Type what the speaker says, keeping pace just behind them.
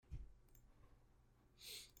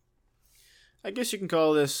I guess you can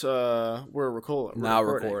call this, we're recording. Now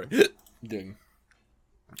recording. Ding.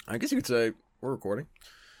 I guess you could say we're recording.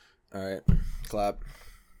 All right. Clap.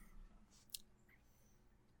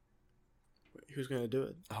 Wait, who's going to do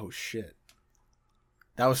it? Oh, shit.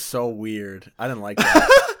 That was so weird. I didn't like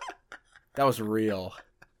that. That was real.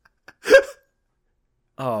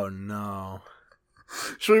 Oh, no.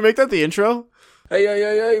 Should we make that the intro?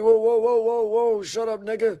 Hey, whoa, shut up,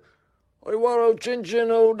 nigga. Oiwaro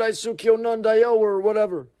Chinchin O Daisukyo Nandayo or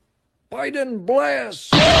whatever. Biden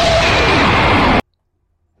blast!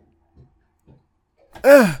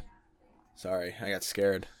 Sorry, I got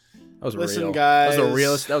scared. That was Listen, real. guys.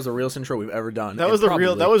 That was the realest intro we've ever done. That was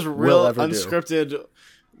real ever unscripted. Do.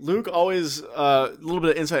 Luke always, a little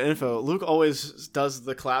bit of inside info. Luke always does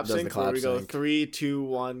the clap sync where we go 3, 2,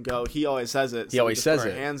 1, go. He always says it. He always says put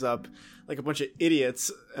it. Our hands up like a bunch of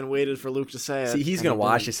idiots and waited for Luke to say it. See, he's going to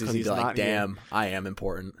watch this and he's like, damn, I am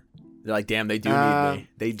important. They're like, damn, they do need me.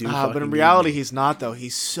 They do but in reality, he's not, though.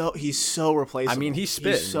 He's so replaceable. I mean, he's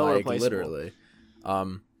spitting, so like, replaceable. literally.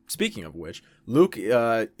 Speaking of which, Luke,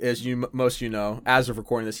 as most of you know, as of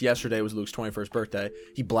recording this, yesterday was Luke's 21st birthday.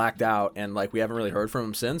 He blacked out, and like we haven't really heard from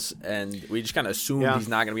him since, and we just kind of assumed he's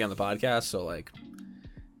not going to be on the podcast. So like,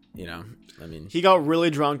 you know, I mean, he got really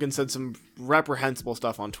drunk and said some reprehensible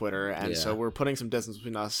stuff on Twitter, and so we're putting some distance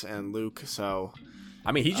between us and Luke. So,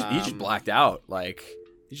 I mean, he just blacked out. Like,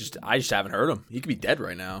 I just haven't heard him. He could be dead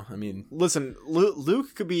right now. I mean, listen,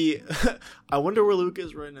 Luke could be. I wonder where Luke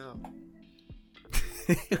is right now.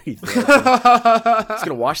 He's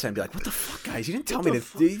gonna watch that and be like, "What the fuck, guys? You didn't tell me to.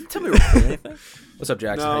 You didn't tell me to record anything." What's up,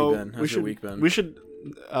 Jackson? How you been? How's your week been? We should.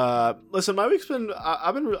 Listen, my week's been.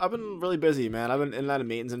 I've been really busy, man. I've been in and out of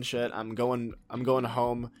meetings and shit. I'm going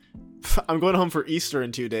home. I'm going home for Easter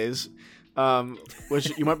in 2 days.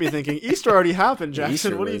 Which you might be thinking, Easter already happened, Jackson.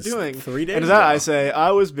 Easter what are you doing? 3 days and to that, ago. I say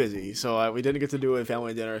I was busy, so we didn't get to do a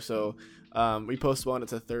family dinner. So we postponed it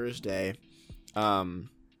to Thursday.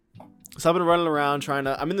 So I've been running around trying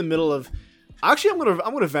to. I'm in the middle of. Actually, I'm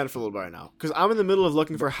gonna vent for a little bit right now because I'm in the middle of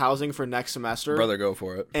looking for housing for next semester. Brother, go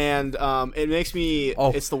for it. And it makes me.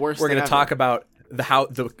 Oh, it's the worst. We're gonna thing talk ever. about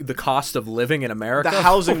the cost of living in America. The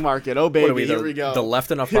housing market. Oh baby, here we go. The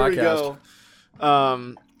Left Enough Here podcast. We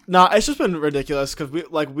go. No, it's just been ridiculous because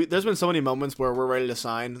there's been so many moments where we're ready to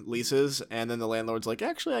sign leases, and then the landlord's like,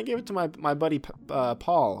 "Actually, I gave it to my buddy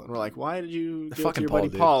Paul," and we're like, "Why did you give it to your buddy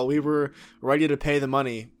Paul? We were ready to pay the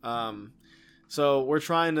money." So we're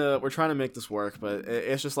trying to make this work, but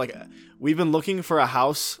it's just like we've been looking for a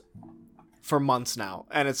house for months now,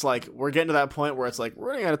 and it's like we're getting to that point where it's like we're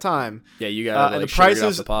running out of time. Yeah, you gotta and the sugar prices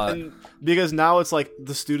off the pot. and because now it's like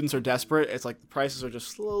the students are desperate. It's like the prices are just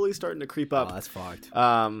slowly starting to creep up. Oh, that's fucked.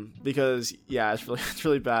 Because it's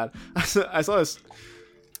really bad. I saw this.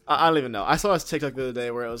 I don't even know. I saw this TikTok the other day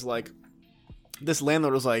where it was like this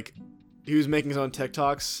landlord was like. He was making his own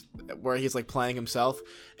TikToks where he's like playing himself.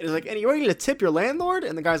 And he's like, "And you ready to tip your landlord?"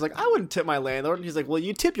 And the guy's like, "I wouldn't tip my landlord." And he's like, "Well,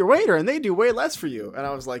 you tip your waiter and they do way less for you." And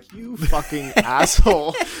I was like, "You fucking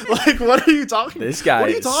asshole. Like, what are you talking about? This guy what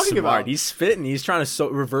are you is talking smart. about?" He's spitting. He's trying to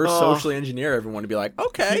reverse socially engineer everyone to be like,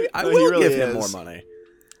 okay, I he will really give him is. more money.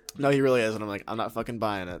 No, he really is. And I'm like, I'm not fucking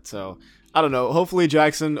buying it. So, I don't know. Hopefully,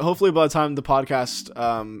 Jackson, by the time the podcast,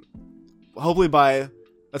 hopefully by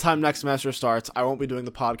the time next semester starts, I won't be doing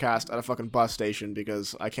the podcast at a fucking bus station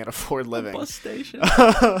because I can't afford living. Bus station?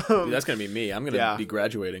 Dude, that's gonna be me. I'm gonna be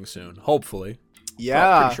graduating soon. Hopefully. Yeah.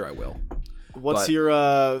 I'm pretty sure I will. What's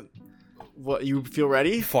your what, you feel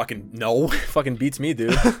ready? Fucking no. Fucking beats me,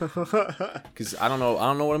 dude. Because I don't know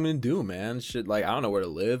what I'm gonna do, man. Shit, like I don't know where to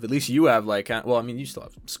live. At least you have like, well, I mean, you still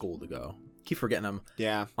have school to go. Keep forgetting I'm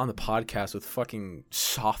on the podcast with fucking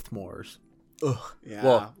sophomores. Ugh. Yeah.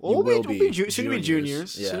 Well, we'll be juniors. soon to be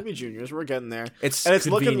juniors. Yeah. Soon to be juniors. We're getting there. It's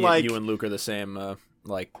looking like you and Luke are the same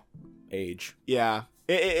like age. Yeah.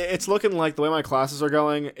 It's looking like the way my classes are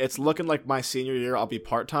going. It's looking like my senior year I'll be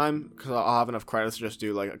part time because I'll have enough credits to just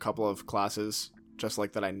do like a couple of classes just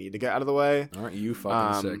like that I need to get out of the way. Aren't you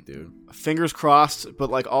fucking sick, dude? Fingers crossed.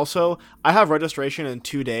 But like also, I have registration in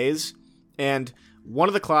 2 days, and one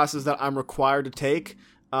of the classes that I'm required to take.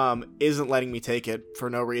 Isn't letting me take it for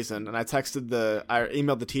no reason. And I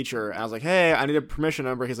emailed the teacher and I was like, "Hey, I need a permission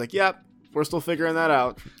number." He's like, "Yep, we're still figuring that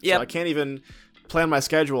out." Yep. So I can't even plan my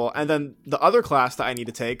schedule. And then the other class that I need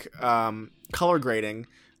to take, color grading,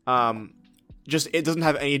 it doesn't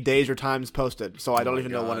have any days or times posted. So I don't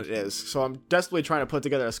even know when it is. So I'm desperately trying to put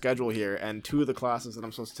together a schedule here. And 2 of the classes that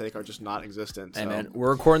I'm supposed to take are just not existent. Hey so. man,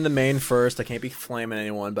 we're recording the main first. I can't be flaming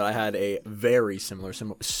anyone, but I had a very similar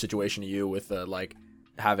situation to you with like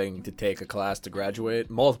having to take a class to graduate,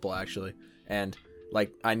 multiple actually, and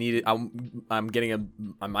Like I'm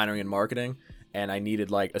minoring in marketing, and I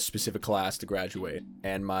needed like a specific class to graduate,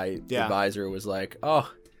 and my advisor was like, oh,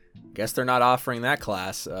 guess they're not offering that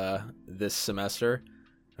class this semester.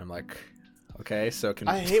 I'm like, okay, so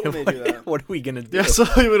I hate when they do that. What are we gonna do? Yeah, so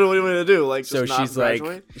what are we gonna do? Like, so just she's not like,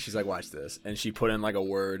 graduate? watch this, and she put in like a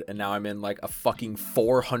word, and now I'm in like a fucking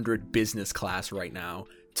 400 business class right now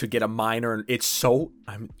to get a minor. It's so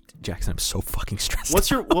Jackson. I'm so fucking stressed. What's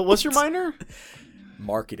your minor?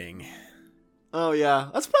 Marketing. Oh yeah,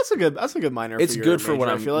 that's a good minor. It's for good for major. what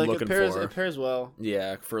I I'm feel like looking it pairs well.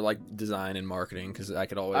 Yeah, for like design and marketing, because I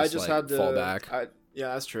could always fall back.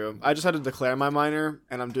 Yeah, that's true. I just had to declare my minor,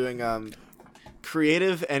 and I'm doing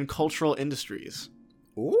creative and cultural industries.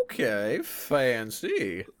 Okay,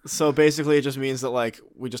 fancy. So basically, it just means that like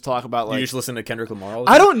we just talk about like you just listen to Kendrick Lamar.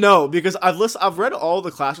 I don't know, because I've read all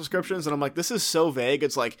the class descriptions, and I'm like, this is so vague.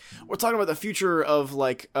 It's like we're talking about the future of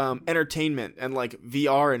like entertainment and like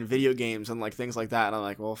VR and video games and like things like that. And I'm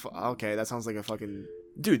like, well, okay, that sounds like a fucking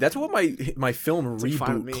dude. That's what my film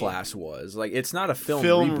reboot class was. Like, it's not a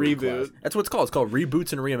film reboot class. That's what it's called. It's called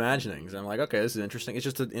reboots and reimaginings. And I'm like, okay, this is interesting. It's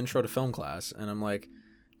just an intro to film class, and I'm like,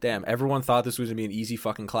 damn, everyone thought this was gonna be an easy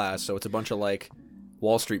fucking class. So it's a bunch of like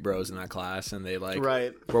Wall Street bros in that class, and they like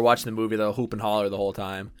we're watching the movie, they'll hoop and holler the whole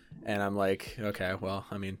time, and I'm like, okay, well,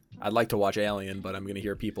 I mean, I'd like to watch Alien, but I'm gonna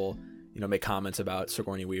hear people, make comments about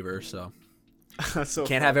Sigourney Weaver, so that's so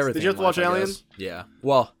can't have everything. Did you have to watch Alien? Yeah.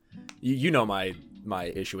 Well, you know my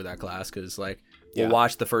issue with that class, because like we'll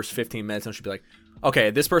watch the first 15 minutes and she'll be like, okay,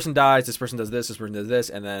 this person dies, this person does this person does this,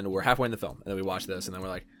 and then we're halfway in the film, and then we watch this, and then we're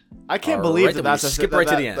like, I can't believe that's skip right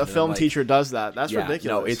to the end. The film teacher does that. That's ridiculous.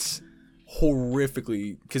 No, it's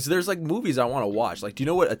horrifically, because there's like movies I want to watch. Like, do you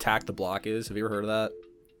know what Attack the Block is? Have you ever heard of that?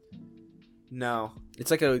 No.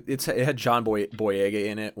 It's like it had John Boyega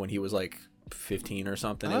in it when he was like 15 or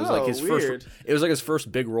something. It was like his weird. first. It was like his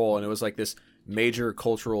first big role, and it was like this major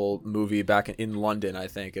cultural movie back in London, I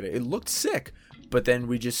think. And it looked sick, but then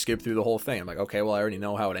we just skipped through the whole thing. I'm like, okay, well, I already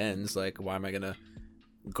know how it ends. Like, why am I gonna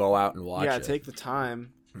go out and watch it? Yeah, take the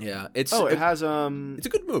time. Yeah, it has it's a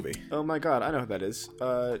good movie. Oh my god, I know who that is.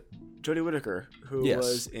 Jodie Whittaker, who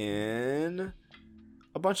was in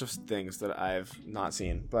a bunch of things that I've not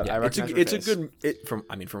seen, but I recognize her face.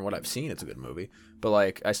 From what I've seen, it's a good movie. But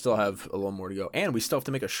like, I still have a little more to go, and we still have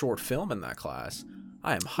to make a short film in that class.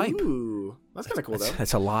 I am hype. Ooh, that's kind of cool though.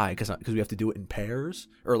 That's a lie, because we have to do it in pairs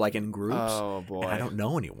or like in groups. Oh boy, and I don't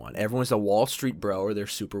know anyone. Everyone's a Wall Street bro, or they're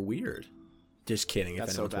super weird. Just kidding.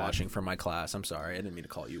 That's if anyone's watching from my class, I'm sorry. I didn't mean to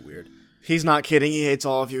call you weird. He's not kidding. He hates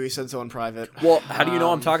all of you. He said so in private. Well, how do you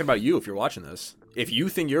know I'm talking about you if you're watching this? If you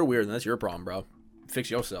think you're weird, then that's your problem, bro.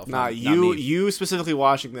 Fix yourself. Nah, you specifically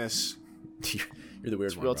watching this. You're the weird one.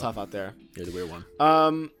 It's real real tough out there. You're the weird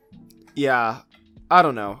one. Yeah. I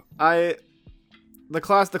don't know. The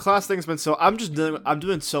class thing's been so. I'm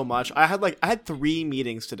doing so much. I had 3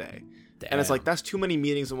 meetings today. Damn. And it's like, that's too many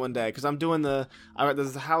meetings in one day, because I'm doing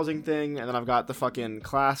there's the housing thing, and then I've got the fucking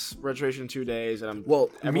class registration in 2 days, and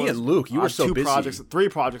me and Luke, you were so busy. 3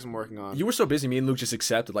 projects I'm working on. You were so busy. Me and Luke just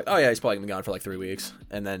accepted, like, oh yeah, he's probably gonna be gone for like 3 weeks,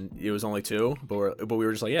 and then it was only 2, but we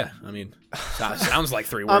were just like, yeah, I mean, sounds like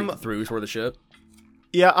 3 weeks worth of shit.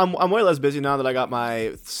 Yeah, I'm way less busy now that I got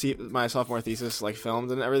my sophomore thesis like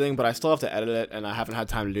filmed and everything, but I still have to edit it, and I haven't had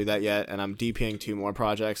time to do that yet. And I'm DPing 2 more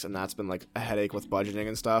projects, and that's been like a headache with budgeting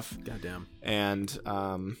and stuff. Goddamn. And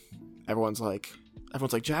everyone's like,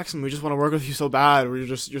 Jackson, we just want to work with you so bad.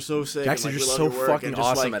 You're so sick. Jackson, and, you're so fucking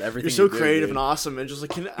awesome at everything. You're so creative and awesome, and just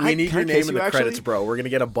like, we need your name in the credits, bro. We're gonna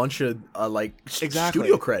get a bunch of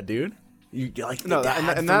studio cred, dude. You like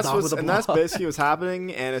and that's basically what's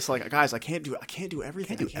happening, and it's like, guys, I can't do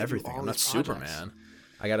everything. I can't do everything. I'm not Superman.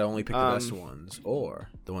 I gotta only pick the best ones, or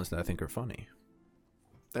the ones that I think are funny.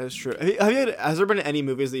 That is true. Has there been any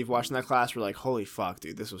movies that you've watched in that class where like, holy fuck,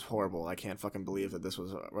 dude, this was horrible. I can't fucking believe that this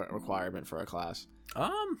was a requirement for a class.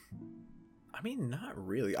 I mean, not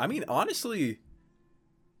really. I mean, honestly,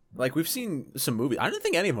 like, we've seen some movies. I don't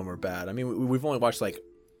think any of them are bad. I mean, we've only watched like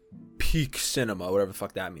peak cinema, whatever the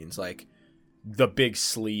fuck that means, like The Big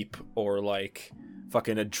Sleep, or like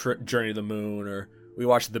fucking a Journey to the Moon, or we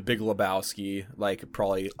watched The Big Lebowski, like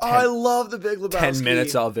probably I love The Big Lebowski. 10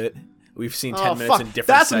 minutes of it. We've seen 10 minutes in different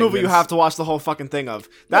That's segments. a movie you have to watch the whole fucking thing of.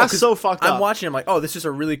 That's so fucked up. I'm watching, I'm like, oh, this is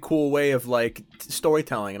a really cool way of like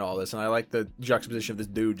storytelling and all this, and I like the juxtaposition of this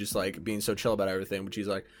dude just like being so chill about everything, but she's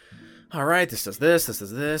like, all right, this does this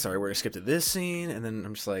does this, all right, we're gonna skip to this scene, and then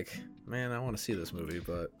I'm just like, man, I want to see this movie,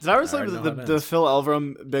 but did I ever say the Phil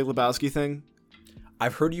Elverum Big Lebowski thing?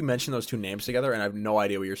 I've heard you mention those two names together, and I have no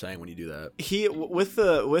idea what you're saying when you do that. He with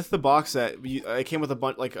the box set, it came with a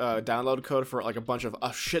bunch like a download code for like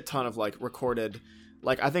a shit ton of like recorded,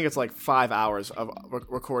 like I think it's like 5 hours of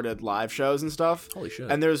recorded live shows and stuff. Holy shit!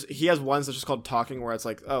 And he has ones that's just called Talking, where it's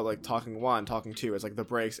like like Talking 1, Talking 2. It's like the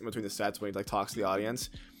breaks in between the sets when he like talks to the audience.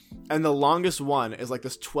 And the longest one is like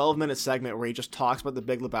this 12-minute segment where he just talks about The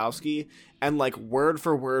Big Lebowski and like word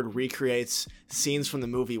for word recreates scenes from the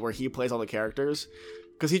movie where he plays all the characters.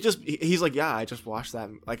 Because he's like, yeah, I just watched that.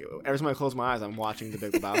 Like every time I close my eyes, I'm watching The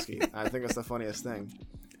Big Lebowski. I think that's the funniest thing.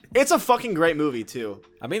 It's a fucking great movie too.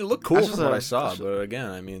 I mean, it looked cool from what I saw, but again,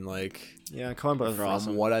 I mean, like, yeah, Coen Brothers are awesome.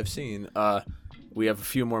 From what I've seen, we have a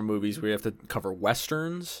few more movies. We have to cover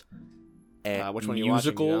westerns. And which one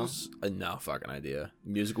musicals? Are you no fucking idea.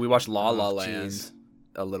 Music. We watched La La Land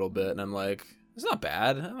a little bit, and I'm like, it's not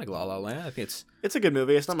bad. I like La La Land. I think it's a good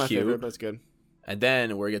movie. It's not my cute. favorite, but it's good. And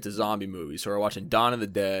then we get to zombie movies. So we're watching Dawn of the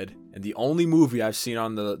Dead, and the only movie I've seen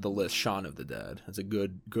on the list, Shaun of the Dead. It's a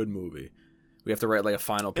good movie. We have to write like a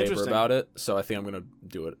final paper about it. So I think I'm gonna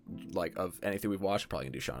do it. Like of anything we've watched, I'm probably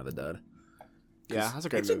gonna do Shaun of the Dead. Yeah, that's a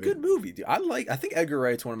great movie. It's a good movie, dude. I think Edgar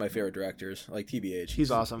Wright's one of my favorite directors. Like TBH, he's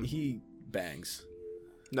awesome. He bangs.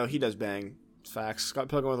 No, he does bang. Facts. Scott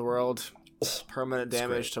Pilgrim of the World. Permanent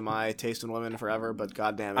damage to my taste in women forever, but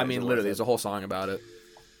goddamn it. I mean, literally, there's a whole song about it.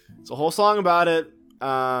 It's a whole song about it.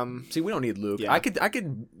 See, we don't need Luke. Yeah. I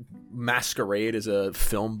could masquerade as a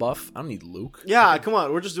film buff. I don't need Luke. Yeah, come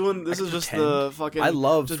on. We're just doing. This is just pretend. The fucking. I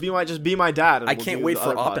love. Just be my dad. I can't wait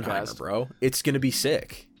for Oppenheimer, podcast. Bro. It's gonna be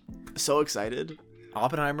sick. So excited.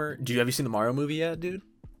 Oppenheimer. Have you seen the Mario movie yet, dude?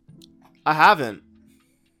 I haven't.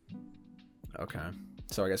 Okay.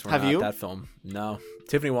 So I guess we're not that film. No.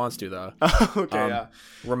 Tiffany wants to, though. Okay, yeah.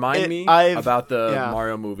 Remind me about the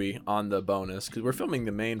Mario movie on the bonus, because we're filming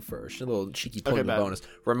the main first. A little cheeky plug bonus.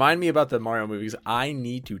 Remind me about the Mario movie, because I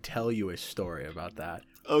need to tell you a story about that.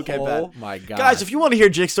 Okay, oh my god. Guys, if you want to hear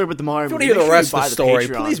Jake's story about the Mario movie, if you want to hear the rest of the story,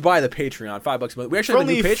 please buy the Patreon. $5 a month. We actually have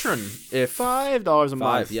a new Patreon. If $5 a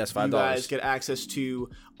month. Yes, $5. You guys get access to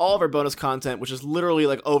all of our bonus content, which is literally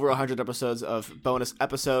like over 100 episodes of bonus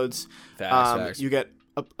episodes. Facts. You get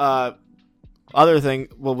other thing,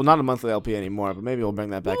 well, not a monthly LP anymore, but maybe we'll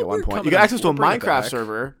bring that back at one point. You get access to a Minecraft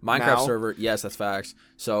server. Server, yes, that's facts.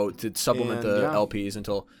 So to supplement the LPs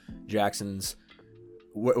until Jackson's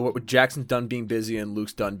done being busy and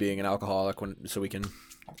Luke's done being an alcoholic, so we can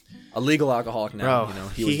a legal alcoholic now. Bro,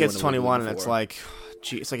 he hits 21 and it's like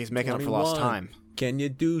he's making 21. Up for lost time. Can you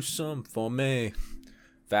do some for me?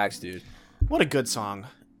 Facts, dude. What a good song.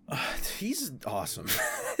 He's awesome.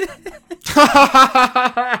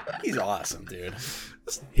 He's awesome, dude.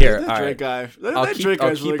 Here, that Drake guy. That Drake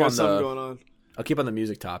guy's really got something going on. I'll keep on the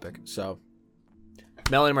music topic. So,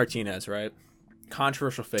 Melanie Martinez, right?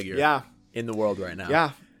 Controversial figure. Yeah. In the world right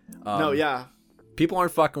now. Yeah. People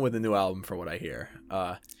aren't fucking with the new album, from what I hear.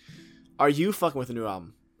 Are you fucking with the new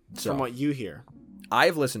album? From what you hear,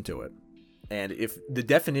 I've listened to it, and if the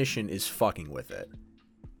definition is fucking with it,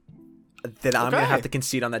 then I'm gonna have to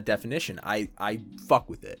concede on that definition. I fuck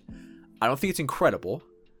with it. I don't think it's incredible.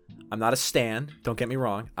 I'm not a stan. Don't get me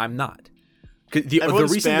wrong. I'm not. Everyone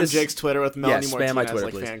spam Jake's Twitter with Melanie Martinez my Twitter,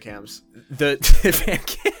 like please. fan cams. The fan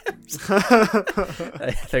cams.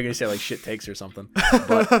 They're gonna say like shit takes or something.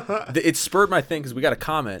 But it spurred my thing because we got a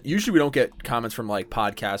comment. Usually we don't get comments from like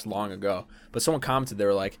podcasts long ago, but someone commented. They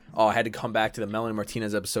were like, "Oh, I had to come back to the Melanie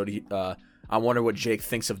Martinez episode. I wonder what Jake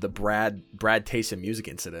thinks of the Brad taste in music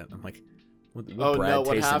incident." I'm like, what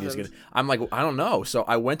happened? I'm like, I don't know. So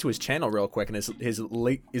I went to his channel real quick, and his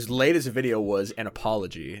latest video was an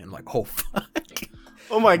apology, and like, oh fuck.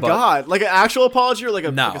 Oh my god! Like an actual apology or like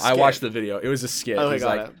a no? Like a I watched the video. It was a skit. Oh, He's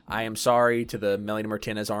like, I am sorry to the Melanie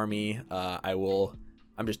Martinez army. I will.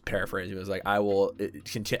 I'm just paraphrasing. It was like, I will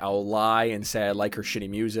lie and say I like her shitty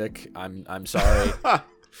music. I'm sorry.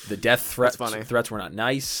 The death threats were not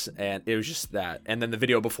nice, and it was just that. And then the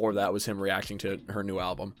video before that was him reacting to her new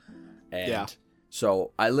album. And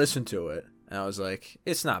so I listened to it, and I was like,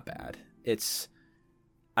 it's not bad.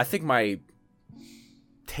 I think my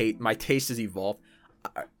taste has evolved.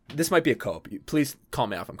 This might be a cope. Please call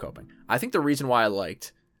me out if I'm coping. I think the reason why I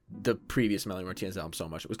liked the previous Melanie Martinez album so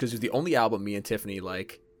much was because it was the only album me and Tiffany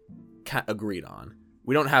like agreed on.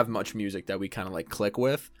 We don't have much music that we kind of like click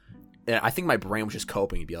with. And I think my brain was just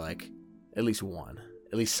coping to be like, at least one,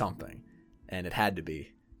 at least something. And it had to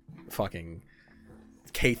be fucking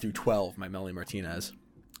K through 12, my Melanie Martinez.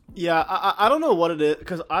 Yeah, I don't know what it is,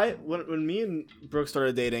 because when me and Brooke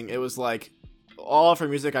started dating, it was like all of her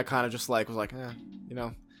music I kind of just like was like, you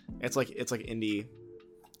know, it's like indie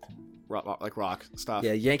rock stuff.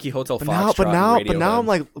 Yeah, Yankee Hotel But Foxtrot. but now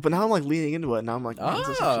I'm like leaning into it. Now I'm like,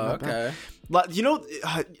 oh, okay. But you know,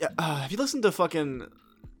 have you listened to fucking?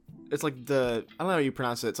 It's like I don't know how you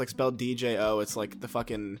pronounce it. It's like spelled DJO. It's like the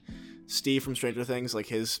fucking Steve from Stranger Things, like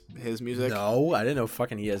his music. No, I didn't know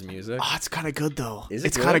fucking he has music. Oh, it's kind of good though. Is it?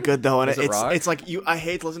 It's kind of good though, and it's like I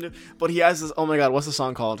hate to listen to, but he has this. Oh my god, what's the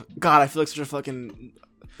song called? God, I feel like such a fucking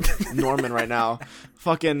Norman right now.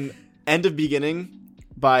 Fucking End of Beginning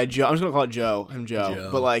by Joe. I'm just gonna call it Joe.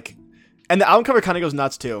 But like, and the album cover kind of goes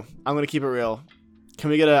nuts too. I'm gonna keep it real. Can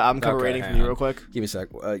we get an album cover rating from you real quick? Give me a sec.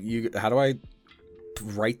 How do I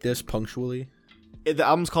write this punctually? The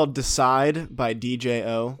album's called Decide by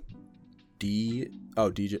DJO. DJ.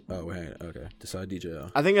 Oh wait, okay. Decide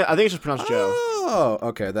DJO. I think it's just pronounced Joe. Oh,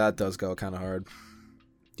 okay. That does go kind of hard.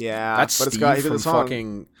 Yeah, that's but Steve it's got from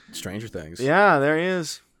fucking Stranger Things. Yeah, there he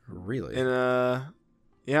is. Really? And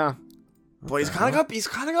yeah. But he's kind of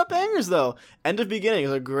got bangers though. End of Beginning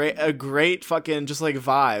is a great fucking just like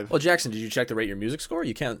vibe. Well, Jackson, did you check the Rate Your Music score?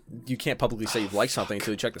 You can't publicly say you've liked something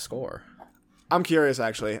until you check the score. I'm curious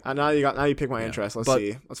actually. Now you pick my interest. Let's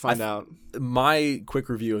see. Let's find out. My quick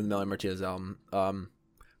review of the Melanie Martinez album,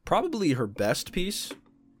 probably her best piece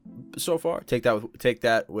so far. Take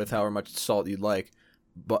that with however much salt you'd like.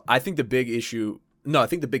 But I think the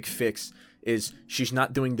big fix is she's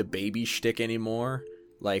not doing the baby shtick anymore.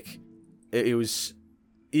 Like it was,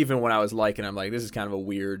 even when I was liking, I'm like, this is kind of a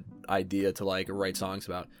weird idea to like write songs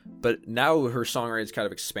about. But now her songwriting's kind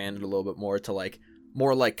of expanded a little bit more to like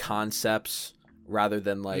more like concepts rather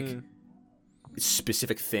than like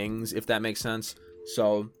specific things, if that makes sense.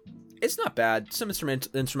 So it's not bad. Some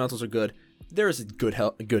instrumentals are good. There is a good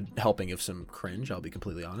helping of some cringe, I'll be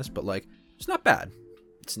completely honest, but like it's not bad.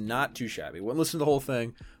 It's not too shabby. Wouldn't listen to the whole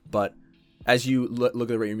thing, but as you look at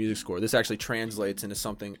the Rate Your Music score, this actually translates into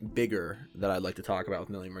something bigger that I'd like to talk about with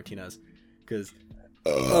Melanie Martinez, because I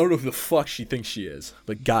don't know who the fuck she thinks she is,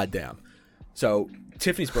 but goddamn. So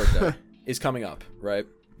Tiffany's birthday is coming up, right?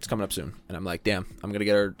 It's coming up soon, and I'm like, damn, I'm gonna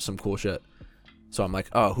get her some cool shit. So I'm like,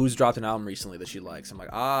 oh, who's dropped an album recently that she likes? I'm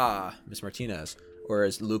like, Miss Martinez, or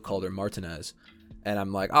as Luke called her, Martinez. And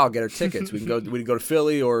I'm like, I'll get her tickets. We can go to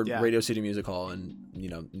Philly or Radio City Music Hall in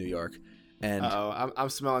New York. And I'm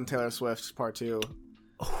smelling Taylor Swift's part 2.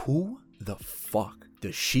 Who the fuck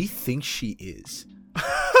does she think she is?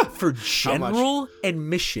 For general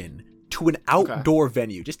admission to an outdoor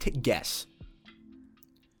venue. Just take a guess.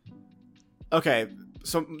 Okay,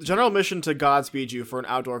 so general admission to Godspeed You for an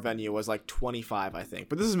outdoor venue was like 25, I think.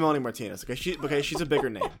 But this is Melanie Martinez. Okay, she's a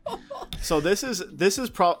bigger name. So this is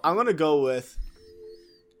I'm gonna go with.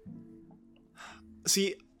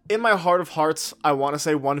 See, in my heart of hearts, I want to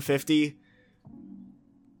say 150,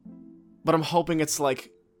 but I'm hoping it's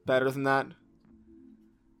like better than that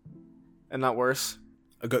and not worse.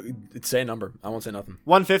 Say a number. I won't say nothing.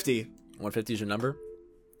 150. 150 is your number?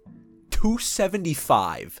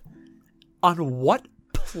 275. On what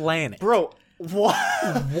planet? Bro, what?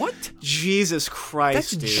 What? Jesus Christ,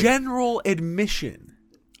 That's dude. General admission.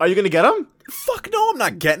 Are you going to get them? Fuck no, I'm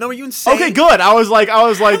not getting them. Are you insane? Okay, good. I was like,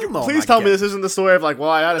 no, please tell me this isn't the story of like, well,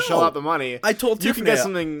 I had to shell out the money. I told you Tiffany. Can get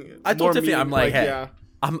something. I told Tiffany, I'm like, hey, yeah.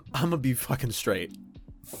 I'm gonna be fucking straight.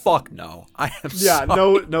 Fuck no, I am. Yeah,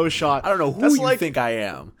 sorry. no shot. I don't know who you think I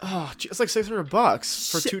am. Oh, it's like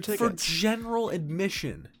 $600 for 2 tickets for general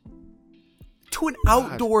admission to an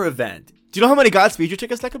outdoor event. Do you know how many Godspeed You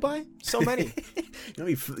tickets I could buy? So many.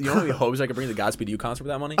 you know how many hoes I could bring to the Godspeed You concert with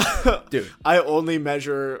that money? Dude. I only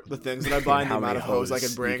measure the things that I buy and the amount of hoes I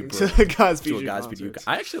can bring to the Godspeed You concerts.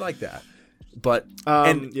 I actually like that. But,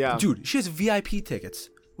 dude, she has VIP tickets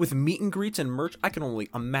with meet and greets and merch. I can only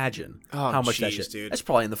imagine how much that shit. Dude. That's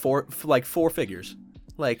probably in the four figures.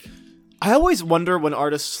 Like, I always wonder when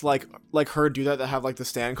artists like her do that have like the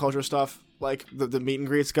stan culture stuff, like the meet and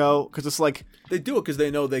greets go, because it's like they do it because they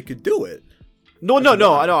know they could do it. No, I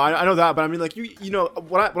know that, but I mean, like you know,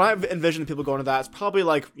 when I envision people going to that, it's probably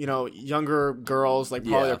like younger girls, like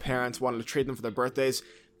probably their parents wanted to treat them for their birthdays.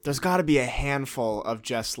 There's got to be a handful of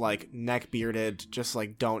just like neck bearded, just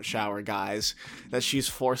like don't shower guys that she's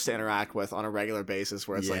forced to interact with on a regular basis.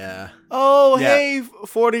 Where it's like, hey,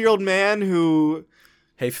 40-year-old man who.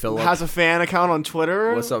 Hey, Philip. Has a fan account on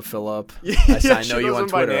Twitter. What's up, Philip? I know you on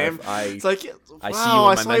Twitter. It's like, wow,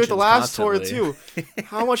 I saw you at the last constantly. tour too.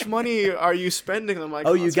 How much money are you spending? And I'm like,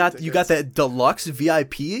 you got that deluxe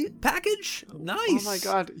VIP package? Nice. Oh my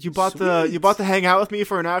god, you bought the hang out with me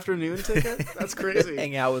for an afternoon ticket? That's crazy.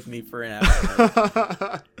 Hang out with me for an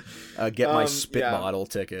afternoon. Get my spit bottle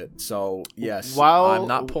ticket. So yes, I'm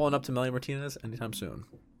not pulling up to Melanie Martinez anytime soon.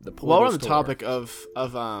 While we're on the topic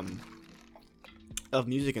of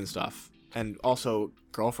music and stuff, and also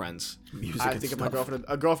girlfriends. Music I and think of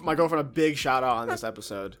stuff. my girlfriend a big shout out on this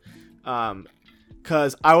episode,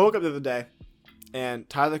 because I woke up the other day, and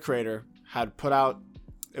Tyler the Creator had put out.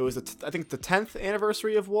 It was I think the 10th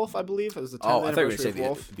anniversary of Wolf, I believe. It was the 10th I thought you were anniversary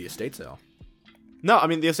going of to say Wolf. the estate sale. No, I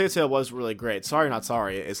mean the estate sale was really great. Sorry Not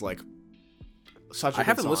Sorry is like such a I good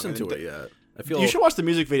haven't song. listened to it yet. I feel You should watch the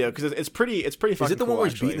music video because it's pretty fucking Is it the cool, one where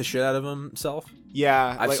he's actually. beating the shit out of himself?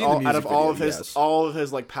 Yeah, I've like seen the music out of all of video, his yes. all of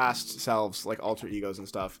his like past selves, like alter egos and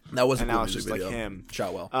stuff. That was a and cool now it's music just video. like him.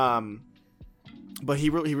 Shot well. But he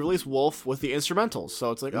released Wolf with the instrumentals,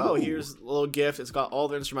 so it's like, oh, here's a little gift. It's got all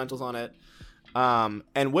the instrumentals on it.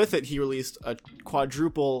 And with it, he released a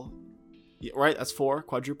quadruple. Right, that's 4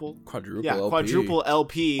 quadruple. Quadruple Yeah, LP. quadruple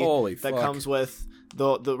LP. Holy that fuck. comes with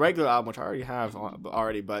the regular album, which I already have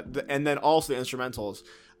already, and then also the instrumentals.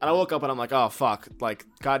 And I woke up and I'm like, oh fuck, like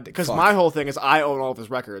God, because my whole thing is I own all of his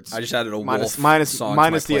records. I just added a minus Wolf song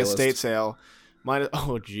minus to the my playlist. estate sale, minus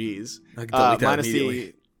jeez, I can delete that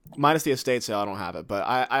minus minus the estate sale. I don't have it, but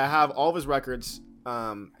I have all of his records.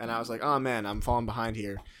 And I was like, oh man, I'm falling behind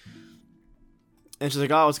here. And she's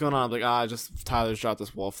like, oh, what's going on? I'm like, just Tyler's dropped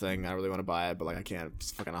this Wolf thing. I really want to buy it, but like I can't.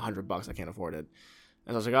 It's fucking $100. I can't afford it. And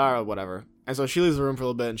so I was like, all right, whatever. And so she leaves the room for a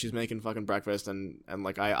little bit, and she's making fucking breakfast, and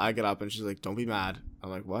like I get up, and she's like, don't be mad.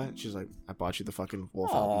 I'm like, what? She's like, I bought you the fucking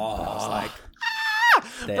Wolf album. And I was like,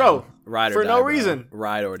 Damn. bro, Ride or for die, no bro. reason.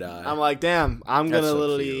 Ride or die. I'm like, damn, I'm That's gonna so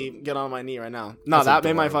literally cute. get on my knee right now. No, That's that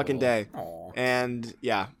made my adorable. fucking day. Aw. And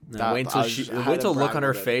yeah, Now, wait till look on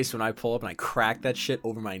her face when I pull up and I crack that shit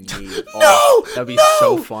over my knee. No! That'd be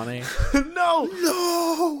so funny.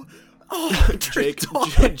 No. Oh, Jake,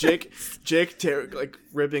 like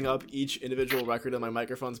ripping up each individual record of my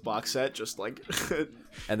microphone's box set, just like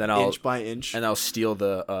and then I'll inch by inch. And I'll steal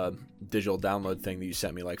the digital download thing that you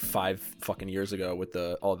sent me like 5 fucking years ago with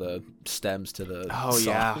all the stems to the songs.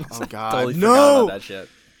 Yeah. Oh god. Totally No. forgot about that shit.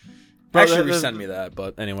 Bro, Actually, resend me that,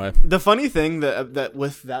 but anyway. The funny thing that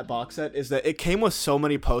with that box set is that it came with so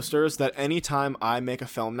many posters that anytime I make a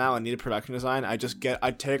film now and need a production design, I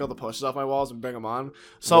take all the posters off my walls and bring them on.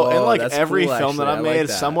 So in like that's every cool, film that actually. I've I like made,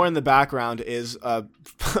 that. somewhere in the background is the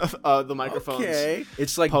microphones. Okay.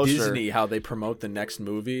 It's like poster. Disney, how they promote the next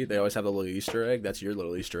movie. They always have a little Easter egg. That's your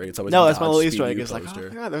little Easter egg. It's always No, a that's my little Easter Godspeed egg. You It's like, poster. oh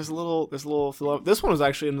my god, there's a little film. This one was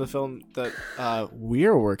actually in the film that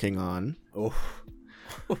we're working on. Oh.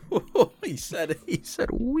 he said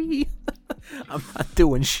we. I'm not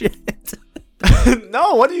doing shit.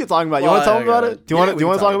 No, what are you talking about? You want to tell me about it? Do you want to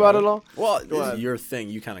talk about it at all? Well, this ahead. is your thing.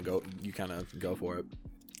 You kind of go for it.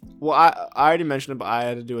 Well, I already mentioned it, but I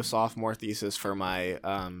had to do a sophomore thesis for my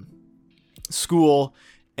school,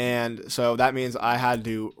 and so that means I had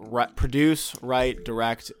to produce, write,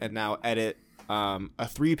 direct, and now edit a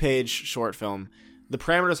 3-page short film. The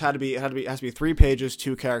parameters has to be 3 pages,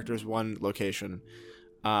 2 characters, 1 location.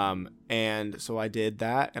 And so I did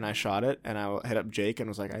that, and I shot it, and I hit up Jake and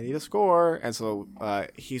was like, I need a score. And so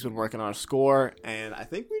he's been working on a score, and I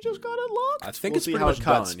think we just got it locked. I think we'll it's see pretty how much it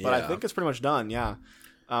cuts, done, but I yeah. think it's pretty much done. Yeah.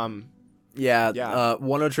 Yeah.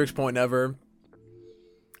 One of Tricks Point Never.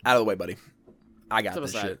 Out of the way, buddy. I got Step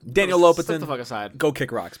this aside. shit. Daniel Step the Lopatin, fuck aside. go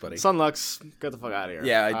kick rocks, buddy. Sunlux, get the fuck out of here.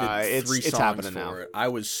 Yeah, I did 3 it's songs happening for now. it. I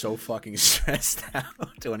was so fucking stressed out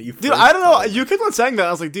when you. Dude, I don't know. You kept on saying that.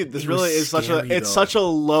 I was like, dude, this It really was is scary, such a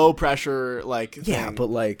low pressure like. Yeah, thing. but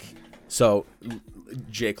like, so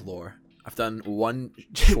Jake Lore. I've done one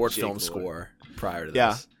short Jake film Lore. score prior to this,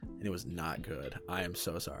 Yeah. and it was not good. I am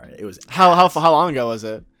so sorry. It was how long ago was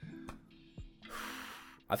it?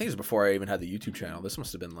 I think it was before I even had the YouTube channel. This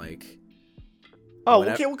must have been like. Oh,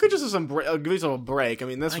 whenever- okay. We could just have give yourself a break. I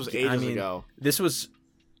mean, this was ages ago. This was,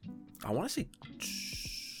 I want to say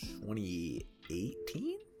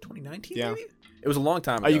 2018, 2019 Yeah. maybe? It was a long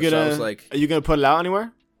time ago. Are you so I gonna was like, Are you gonna put it out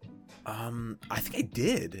anywhere? I think I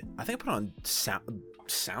did. I think I put it on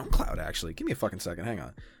SoundCloud, actually. Give me a fucking second. Hang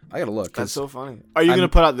on. I gotta look. That's so funny. Are you gonna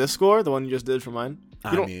put out this score, the one you just did for mine?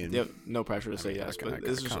 I mean, you have no pressure to say yes, but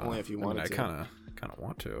this is just only if you wanted I to. kind of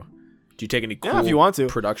want to. Do you take any cool Yeah, if you want to.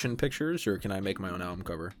 production pictures, or can I make my own album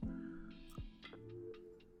cover?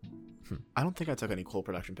 I don't think I took any cool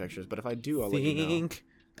production pictures, but if I do, I'll let you know.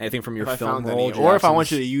 Anything from your If I film found roll, any, or if I want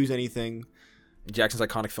Jackson's- you to use anything. Jackson's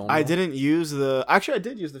iconic film. I roll? didn't use the. Actually, I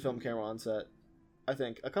did use the film camera on set. I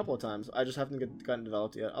think a couple of times. I just haven't gotten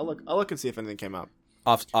developed yet. I'll look and see if anything came out.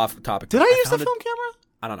 Off topic. Did I use the found film camera?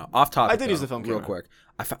 I don't know. Off topic. I did use though, the film real camera. quick.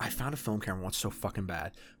 I found a film camera once so fucking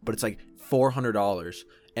bad, but it's like $400,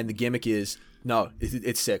 and the gimmick is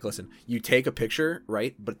it's sick. Listen, you take a picture,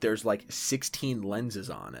 right? But there's like 16 lenses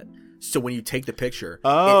on it. So when you take the picture,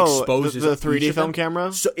 it exposes the 3D film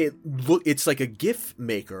camera. So it's like a GIF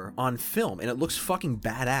maker on film, and it looks fucking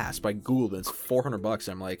badass. By Google, it's $400.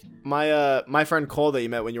 I'm like, my friend Cole that you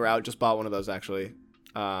met when you were out just bought one of those actually.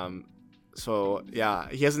 So yeah,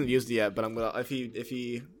 he hasn't used it yet, but I'm gonna if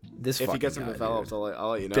he gets them developed, I'll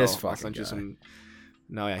let you know. I'll send you some.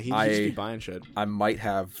 No, yeah, he just keep buying shit. I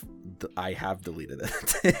have deleted it.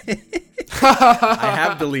 I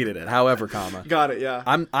have deleted it. However, got it. Yeah,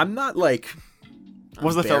 I'm not like.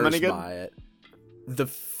 Was the film any good? By it.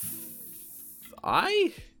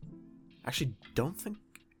 I actually don't think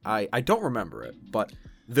I don't remember it, but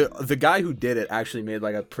the guy who did it actually made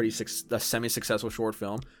like a semi-successful short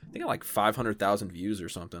film. I think like 500,000 views or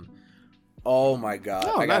something. Oh my god!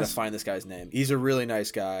 I gotta find this guy's name. He's a really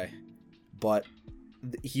nice guy, but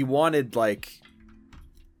he wanted like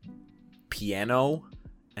piano,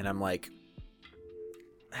 and I'm like,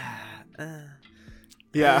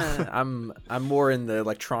 yeah. I'm more in the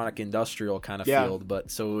electronic industrial kind of field, but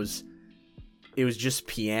so it was just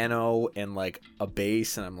piano and like a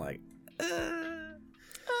bass, and I'm like,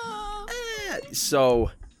 so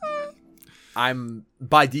I'm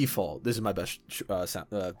by default. This is my best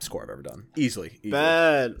score I've ever done, easily.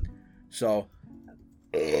 Bad. So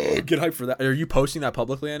get hyped for that. Are you posting that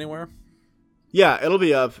publicly anywhere? Yeah, it'll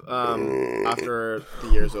be up after the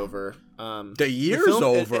year's over. The year's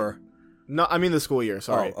over. No, I mean the school year.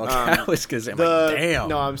 Sorry. Oh, okay. I was gonna say, damn.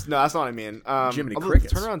 No, that's not what I mean. Jiminy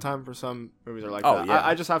Crickets. Turnaround time for some movies are like that. Yeah.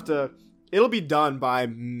 I just have to. It'll be done by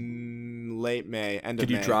late May, end of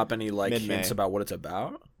May. Could you drop any hints about what it's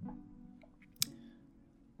about?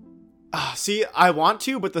 See, I want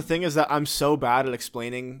to, but the thing is that I'm so bad at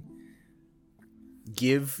explaining.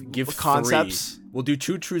 Give concepts. 3. We'll do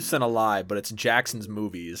 2 truths and a lie, but it's Jackson's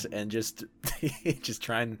movies, and just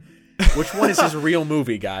try and. Which one is his real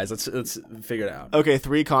movie, guys? Let's figure it out. Okay,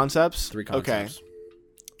 3 concepts. 3 concepts. Okay.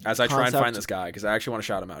 As I try and find this guy, because I actually want to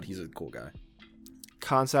shout him out. He's a cool guy.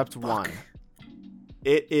 Concept 1.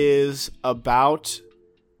 It is about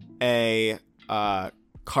a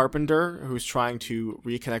carpenter who's trying to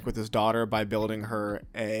reconnect with his daughter by building her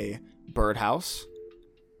a birdhouse.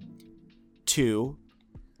 2.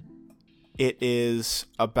 It is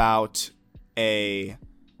about a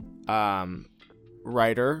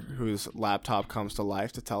writer whose laptop comes to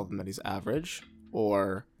life to tell them that he's average.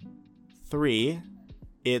 Or 3,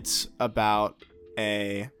 it's about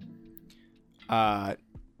a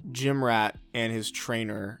gym rat and his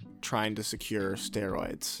trainer trying to secure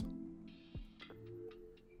steroids.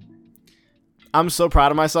 I'm so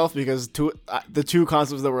proud of myself because the 2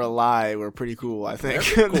 concepts that were a lie were pretty cool, I think.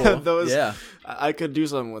 Cool. Those, yeah. I could do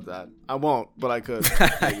something with that. I won't, but I could.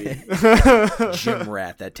 Maybe. Gym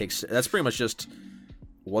rat. That's pretty much just,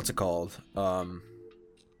 what's it called? The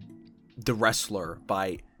Wrestler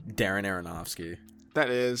by Darren Aronofsky. That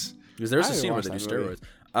is. Because there's a scene where they do steroids.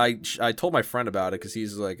 I told my friend about it because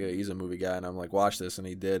he's like he's a movie guy, and I'm like, watch this, and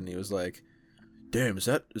he did, and he was like, damn, is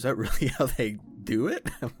that really how they do it?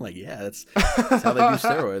 I'm like, yeah, that's how they do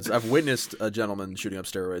steroids. I've witnessed a gentleman shooting up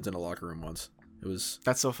steroids in a locker room once.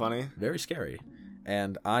 That's so funny. Very scary.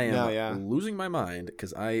 And I am losing my mind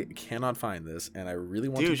because I cannot find this, and I really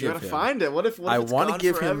want to give him. Dude, you gotta find it. What if I want to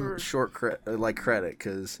give forever? him short credit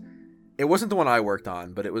because it wasn't the one I worked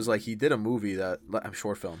on, but it was like he did a movie a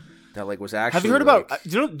short film that like was actually. Have you heard about?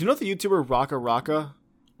 Do you know the YouTuber Raka Raka?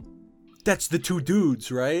 That's the 2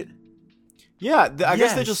 dudes, right? Yeah, I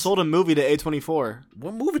guess they just sold a movie to A24.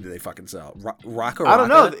 What movie did they fucking sell? Raka? I don't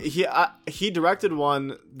know. He directed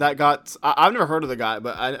one that got. I've never heard of the guy,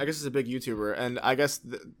 but I guess it's a big YouTuber, and I guess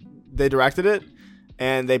they directed it,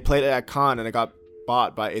 and they played it at Cannes, and it got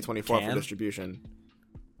bought by A24 for distribution.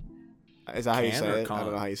 Is that how you say it? Con? I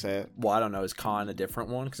don't know how you say it. Well, I don't know. Is Cannes a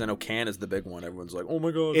different one? Because I know Cannes is the big one. Everyone's like, oh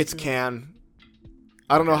my god. It's Cannes.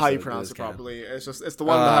 I don't know how you pronounce it properly. It's the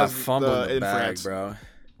one that has the bag, bro.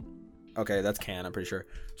 Okay, that's Cannes, I'm pretty sure.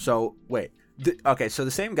 So, wait. So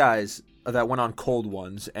the same guys that went on Cold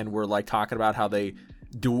Ones and were, like, talking about how they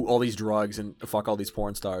do all these drugs and fuck all these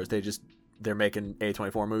porn stars, they're making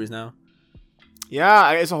A24 movies now?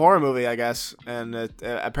 Yeah, it's a horror movie, I guess. And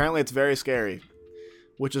apparently it's very scary.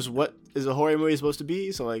 Which is what is a horror movie supposed to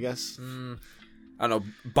be, so I guess... I don't know.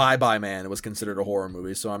 Bye Bye Man was considered a horror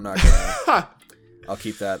movie, so I'm not gonna... I'll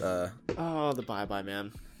keep that... Oh, the Bye Bye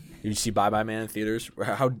Man. Did you see Bye Bye Man in theaters?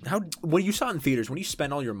 How when you saw it in theaters, when you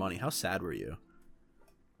spent all your money, how sad were you?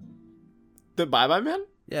 The Bye Bye Man?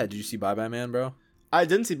 Yeah, did you see Bye Bye Man, bro? I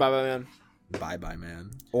didn't see Bye Bye Man. Bye Bye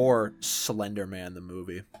Man. Or Slender Man, the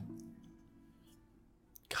movie.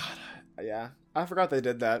 God, yeah. I forgot they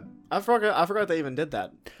did that. I forgot they even did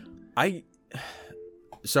that.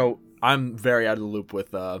 So I'm very out of the loop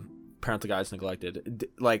with Parental Guidance Neglected.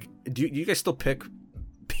 Like, do you guys still pick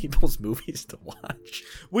people's movies to watch?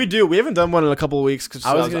 We do. We haven't done one in a couple of weeks because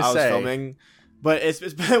I was filming. But it's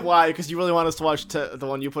been a while because you really want us to watch the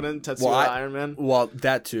one you put in, Tetsuya Iron Man. Well,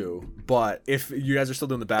 that too. But if you guys are still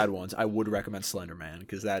doing the bad ones, I would recommend Slender Man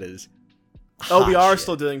because that is. We are shit.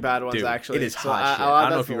 Still doing bad ones. Dude, actually, it is hot shit. I don't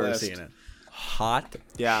know if you've ever seen it. Hot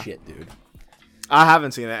shit, dude. I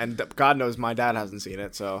haven't seen it, and God knows my dad hasn't seen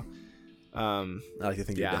it. So, I like to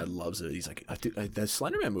think your dad loves it. He's like, that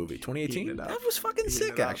Slender Man movie, 2018. That was fucking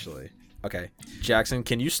sick, actually. Okay, Jackson,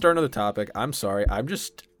 can you start another topic? I'm sorry, I'm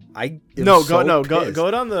just. Go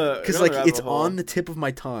down the because like it's on the tip of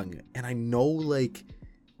my tongue, and I know like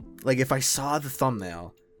if I saw the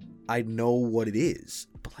thumbnail, I know what it is,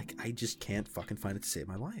 but like I just can't fucking find it to save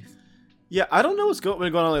my life. Yeah, I don't know what's been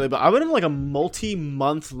going on lately, but I've been in like a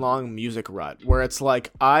multi-month long music rut where it's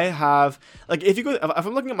like I have like if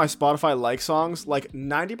I'm looking at my Spotify like songs, like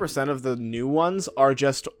 90% of the new ones are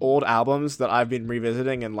just old albums that I've been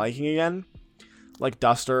revisiting and liking again, like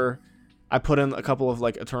Duster. I put in a couple of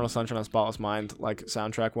like Eternal Sunshine of Spotless Mind, like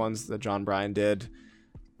soundtrack ones that John Bryan did.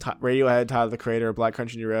 Radiohead, Tyler the Creator, Black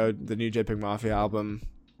Country New Road, the new JPEG Mafia album,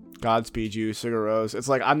 Godspeed You, Sigur Rós. It's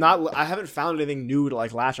like I haven't found anything new to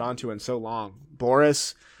like latch onto in so long.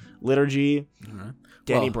 Boris, Liturgy,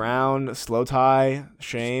 Danny Brown, Slow Tie,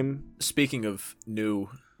 Shame. Speaking of new,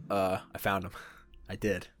 I found him. I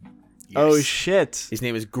did. Yes. Oh shit! His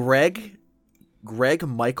name is Greg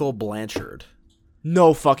Michael Blanchard.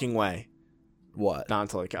 No fucking way. What? Not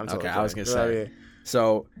until I'm okay. I was gonna say.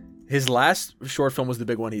 So his last short film was the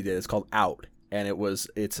big one he did. It's called Out, and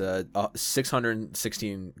it's a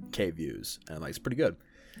 616K views, and like it's pretty good.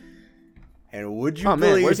 And would you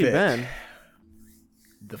believe where's he been?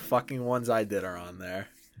 The fucking ones I did are on there.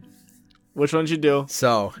 Which ones you do?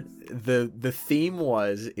 So the theme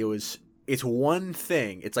was it's one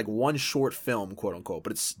thing. It's like one short film, quote unquote,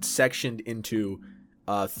 but it's sectioned into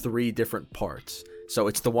 3 different parts. So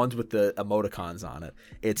it's the ones with the emoticons on it.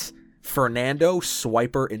 It's Fernando,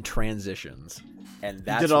 Swiper, and Transitions. And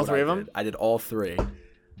that's you did all 3 of them? I did all 3.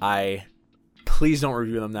 Please don't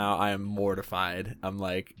review them now. I am mortified. I'm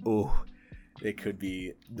like, ooh, it could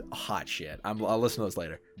be hot shit. I'll listen to those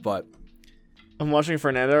later. But I'm watching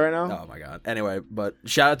Fernando right now. Oh my god. Anyway, but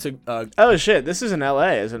shout out to oh shit, this is in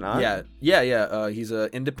LA, is it not? Yeah. He's an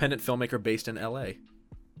independent filmmaker based in LA.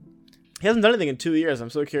 He hasn't done anything in 2 years. I'm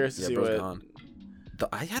so curious to see what. Gone.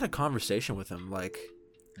 I had a conversation with him. Like,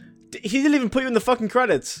 he didn't even put you in the fucking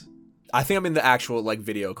credits. I think I'm in the actual like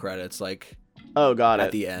video credits. Like, oh, got it.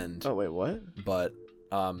 At the end. Oh wait, what? But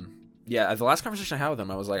yeah. The last conversation I had with him,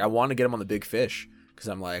 I was like, I want to get him on the Big Fish because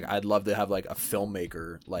I'm like, I'd love to have like a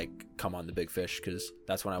filmmaker like come on the Big Fish because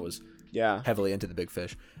that's when I was heavily into the Big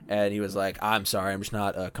Fish. And he was like, I'm sorry, I'm just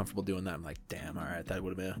not comfortable doing that. I'm like, damn, all right, that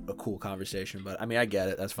would have been a cool conversation. But I mean, I get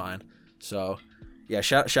it. That's fine. So, yeah,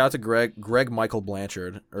 shout out to Greg Michael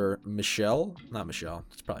Blanchard, or Michelle, not Michelle.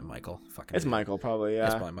 It's probably Michael. Fucking it's idiot. Michael, probably. Yeah,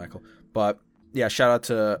 it's probably Michael. But yeah, shout out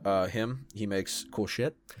to him. He makes cool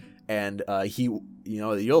shit, and he,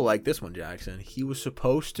 you'll like this one, Jackson. He was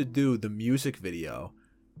supposed to do the music video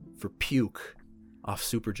for Puke off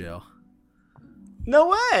Super Jail. No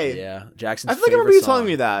way. Yeah, Jackson's. I feel like I remember you telling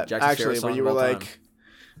me that Jackson's actually, where you were like.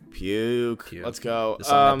 Puke. Let's go. The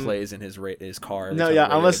song that plays in his car. No, yeah,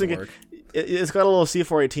 I'm listening. It's got a little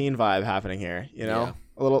C418 vibe happening here. You know,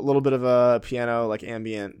 a little bit of a piano, like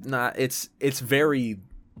ambient. Nah, it's very,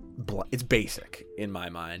 it's basic in my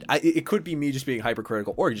mind. It could be me just being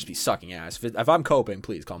hypercritical, or just be sucking ass. If I'm coping,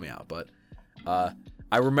 please call me out. But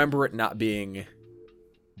I remember it not being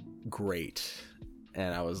great,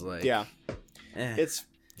 and I was like, it's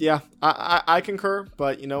I concur,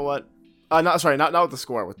 but you know what? Not with the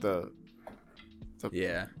score, with the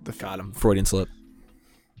got him. Freudian slip.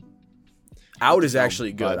 Out is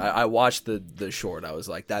actually good. I watched the short. I was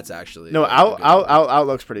like, that's actually Out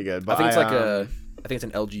looks pretty good. But I think it's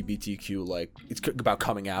an LGBTQ, like it's about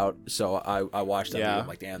coming out. So I watched that. Yeah. I'm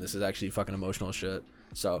like, damn, this is actually fucking emotional shit.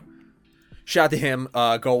 So shout out to him.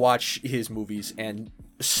 Go watch his movies and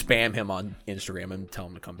spam him on Instagram and tell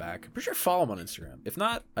him to come back. I'm pretty sure I follow him on Instagram. If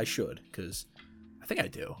not, I should, because I think I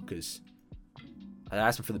do, because I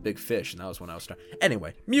asked him for the Big Fish, and that was when I was starting.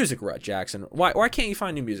 Anyway, music rut, Jackson. Why can't you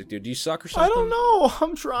find new music, dude? Do you suck or something? I don't know.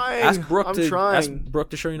 I'm trying. Ask Brooke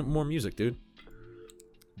to show you more music, dude.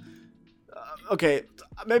 Okay,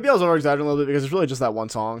 maybe I was over-exaggerating a little bit because it's really just that one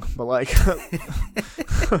song, but like,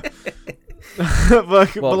 but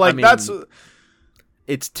like I mean, that's.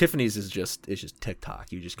 it's Tiffany's is just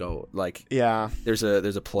TikTok. You just go like There's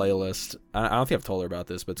a playlist. I don't think I've told her about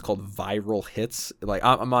this, but it's called Viral Hits. Like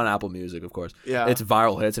I'm on Apple Music, of course. Yeah, it's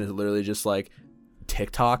Viral Hits, and it's literally just like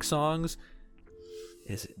TikTok songs.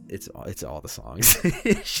 It's all the songs.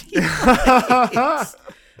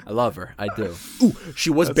 I love her. I do. Ooh, she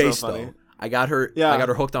was bass though. I got her. Yeah. I got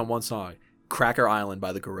her hooked on one song, "Cracker Island"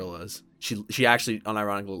 by the Gorillaz. She actually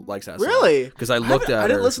unironically likes that song. Really? Because I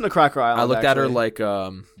didn't listen to Cracker Island. I looked at her like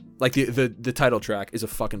the title track is a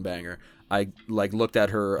fucking banger. I like looked at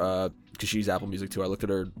her because she's Apple Music too. I looked at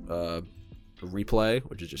her replay,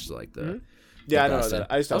 which is just like the I know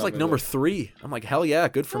that. I was like number 3. I'm like, hell yeah,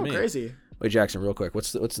 good for me. Crazy. Wait, Jackson, real quick.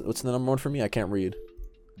 What's the number 1 for me? I can't read.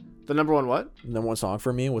 The number 1 what? Number 1 song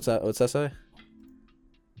for me. What's that say?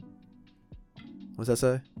 What's that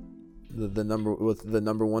say? The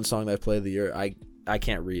number 1 song that I played of the year. I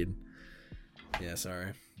can't read. Yeah,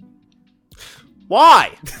 sorry.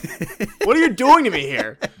 Why? What are you doing to me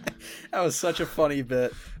here? That was such a funny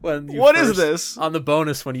bit. What is this? On the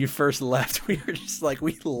bonus, when you first left, we were just like,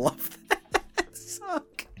 we love that song.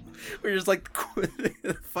 We were just like,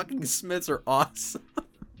 the fucking Smiths are awesome.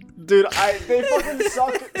 Dude, they fucking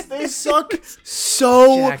suck. They suck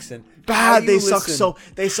so Jackson, bad. They suck so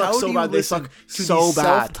bad. They suck so bad.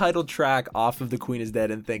 Self-titled track off of The Queen Is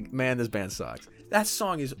Dead and think, man, this band sucks. That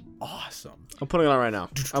song is awesome. I'm putting it on right now.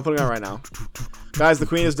 Guys, The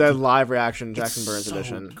Queen Is Dead live reaction, Jackson Burns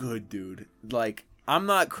edition. Good, dude. Like, I'm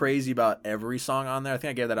not crazy about every song on there. I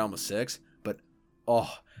think I gave that album a 6, but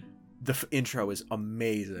the intro is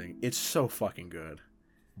amazing. It's so fucking good.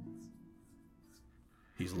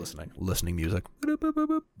 He's listening music.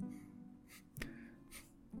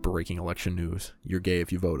 Breaking election news. You're gay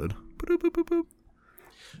if you voted.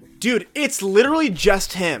 Dude, it's literally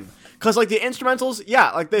just him. Cause like the instrumentals,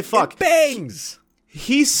 yeah, like they fuck. It bangs.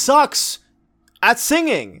 He sucks at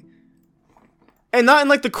singing, and not in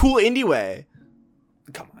like the cool indie way.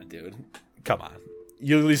 Come on, dude. Come on.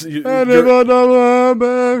 You're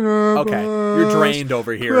drained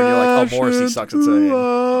over here, and you're like, oh, Morrissey sucks at singing.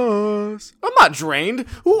 I'm not drained.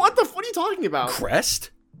 What are you talking about? Crest?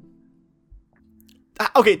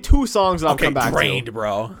 Okay, 2 songs and I'll come back drained, to.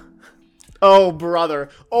 Bro. Oh, brother.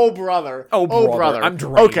 I'm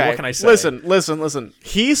drained. Okay, what can I say? Listen.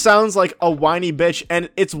 He sounds like a whiny bitch, and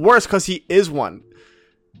it's worse because he is one.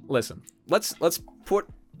 Listen, let's put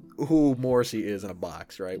who Morrissey is in a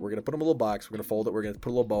box, right? We're gonna put him in a little box. We're gonna fold it. We're gonna put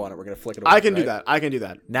a little bow on it. We're gonna flick it over. I can do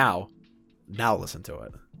that. Now listen to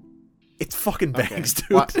it. It's fucking bangs,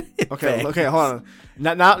 dude. Okay, hold on.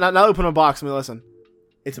 Now that we put in a box, let me listen.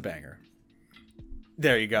 It's a banger.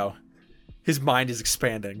 There you go. His mind is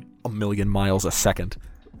expanding 1,000,000 miles a second.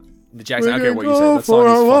 Jackson, I don't care what you say. That song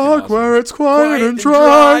is fucking awesome. Where it's quiet and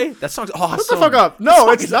dry. That song's awesome. Shut the fuck up. No,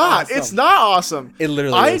 it's not. Awesome. It's not awesome. It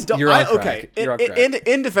literally is. You're on track. Okay,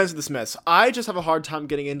 in defense of the Smiths, I just have a hard time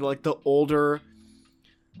getting into like the older.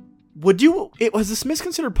 Was the Smiths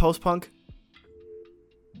considered post-punk?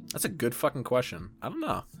 That's a good fucking question. I don't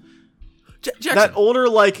know. Jackson. That older,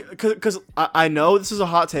 like, because I know this is a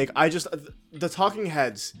hot take. The Talking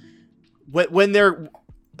Heads, when they're,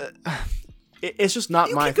 it's just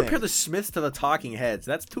not my thing. You can't compare the Smiths to the Talking Heads.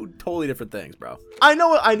 That's 2 totally different things, bro. I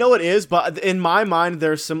know it is, but in my mind,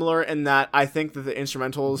 they're similar in that I think that the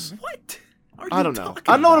instrumentals. What? I don't know.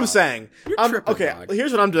 I don't know what I'm saying. You're tripping, okay, dog.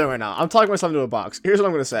 Here's what I'm doing right now. I'm talking myself into a box. Here's what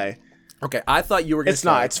I'm going to say. Okay, I thought you were going to It's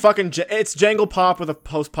not. It's fucking. It's jangle pop with a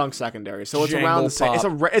post-punk secondary, so it's around the same.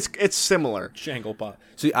 It's similar. Jangle pop.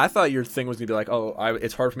 See, I thought your thing was going to be like,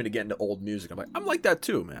 it's hard for me to get into old music. I'm like that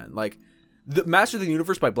too, man. Like, the Master of the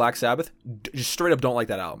Universe by Black Sabbath, just straight up don't like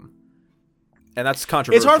that album, and that's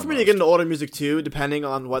controversial. It's hard for me to get into older music too, depending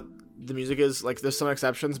on what the music is. Like, there's some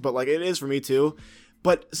exceptions, but like it is for me too.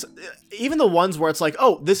 But even the ones where it's like,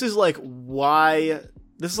 oh, this is like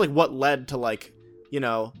what led to like, you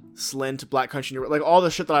know, Slint, Black Country, like all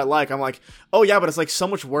the shit that I like. I'm like, oh yeah, but it's like so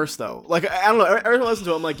much worse though. Like, I don't know. Every time I listen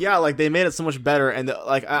to it, I'm like, yeah, like they made it so much better, and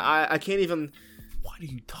like I can't even. What are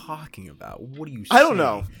you talking about? What are you saying? I don't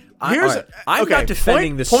know. I'm not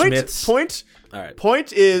defending the Smiths.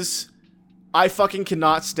 Point is, I fucking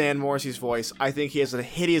cannot stand Morrissey's voice. I think he has a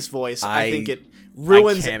hideous voice. I think it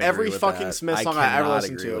ruins every fucking Smiths song I ever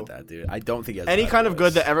listened to. With that, dude. I don't think he has any kind of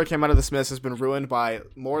good that ever came out of the Smiths has been ruined by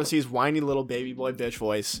Morrissey's whiny little baby boy bitch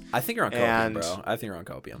voice. I think you're on copium, bro. I think you're on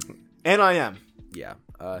copium. And I am. Yeah.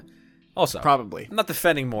 Also, probably. I'm not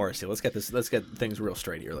defending Morrissey. Let's get things real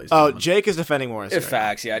straight here, ladies. Oh, Jake is defending Morrissey.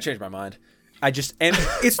 Facts. Yeah, I changed my mind. And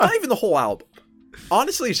it's not even the whole album.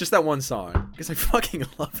 Honestly, it's just that one song because I fucking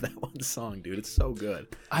love that one song, dude. It's so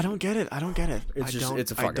good. I don't get it.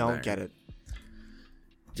 It's a fucking banger. Get it.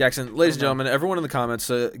 Jackson, ladies and gentlemen, everyone in the comments,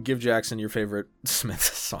 give Jackson your favorite Smith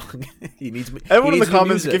song. He needs me. Everyone in the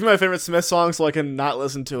comments, give me my favorite Smith song so I can not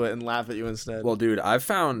listen to it and laugh at you instead. Well, dude, I've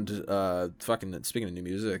found fucking speaking of new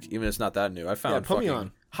music, even if it's not that new, I found put me fucking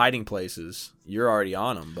on. Hiding Places. You're already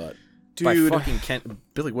on them, but dude, by fucking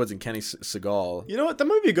Billy Woods and Kenny Segal. You know what? That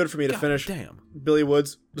might be good for me to finish. Damn, Billy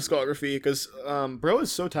Woods' discography because bro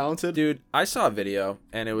is so talented. Dude, I saw a video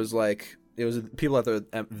and it was like. It was people at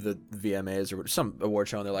the VMAs or some award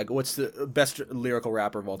show, and they're like, "What's the best lyrical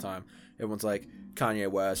rapper of all time?" Everyone's like, Kanye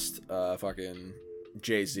West, fucking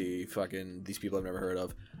Jay-Z, fucking these people I've never heard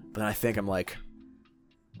of. But then I think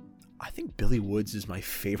Billy Woods is my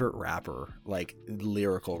favorite rapper, like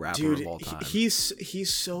lyrical rapper of all time. He's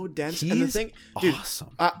so dense. He's and the thing, dude,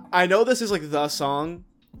 awesome. I know this is like the song,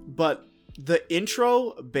 but the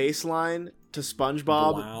intro bass line to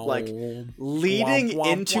SpongeBob, like leading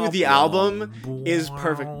into the album, is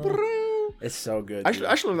perfect. It's so good.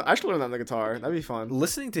 I should learn that on the guitar. That'd be fun.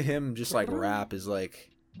 Listening to him just like rap is like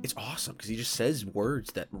it's awesome because he just says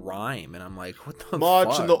words that rhyme, and I'm like, what the March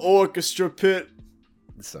fuck? in the orchestra pit.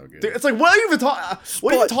 It's so good. Dude, it's like what are you even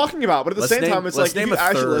talking about? But at the same time, it's like if you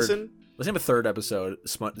actually listen. Let's name a third episode.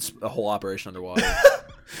 A whole operation underwater.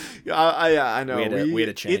 I know. We had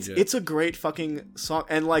to change it. It's a great fucking song,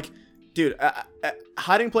 and like. Dude,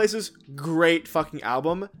 Hiding Places, great fucking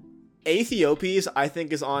album. Ethiopies, I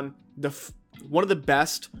think, is on one of the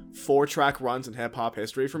best 4-track runs in hip-hop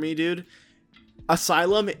history for me, dude.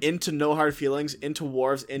 Asylum, into No Hard Feelings, into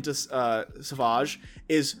Wharves, into Savage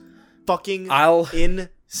is fucking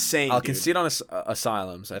insane, I'll concede on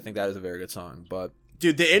Asylums. I think that is a very good song, but...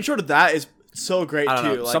 Dude, the intro to that is... so great too.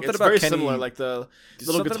 Like something it's about very Kenny, similar, like the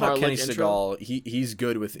little guitar about Kenny intro. Segal. He's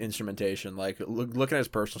good with instrumentation. Like looking at his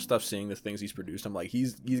personal stuff, seeing the things he's produced, I'm like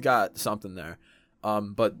he's got something there.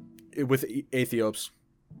 But with Ethiops,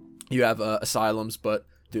 you have Asylums. But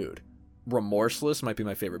dude, Remorseless might be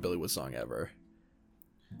my favorite Billy Woods song ever.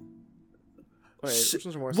 Wait, which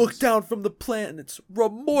one's Remorseless? Look down from the planets,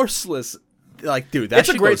 Remorseless. Like, dude, that's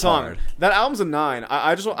a great song. Hard. That album's a 9.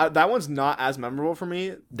 I just that one's not as memorable for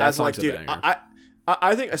me. That's like, dude,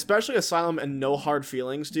 I think especially Asylum and No Hard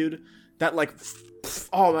Feelings, dude. That like,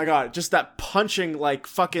 oh my god, just that punching like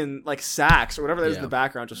fucking like sax or whatever that is in the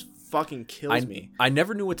background just fucking kills me. I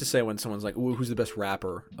never knew what to say when someone's like, "Ooh, who's the best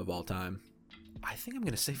rapper of all time?" I think I'm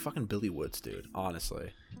gonna say fucking Billy Woods, dude.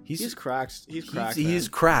 Honestly, he's cracked. He's cracked. He's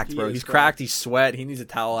cracked, bro. He's cracked. He's sweat. He needs a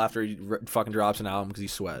towel after he fucking drops an album because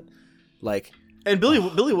he's sweat. Like, and Billy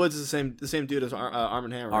Woods is the same dude as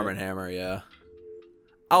Arm & Hammer. Right? Arm & Hammer, yeah.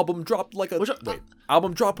 Album dropped like a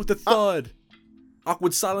album dropped with a thud.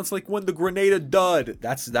 Awkward silence like when the grenade dud.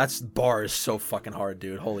 That's bar is so fucking hard,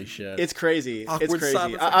 dude. Holy shit. It's crazy. Awkward it's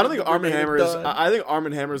crazy. I don't think Arm & Hammer is. I think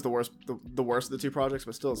Arm & Hammer is the worst of the two projects,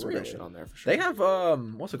 but still some great shit on there for sure. They have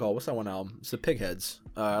what's it called? What's that one album? It's the Pigheads.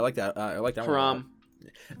 I like that. I like that Haram.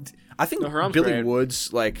 one. I think Haram's Billy great.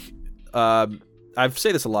 Woods, like, I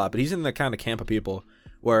say this a lot, but he's in the kind of camp of people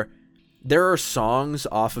where there are songs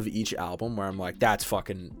off of each album where I'm like, that's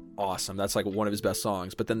fucking awesome. That's like one of his best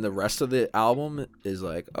songs. But then the rest of the album is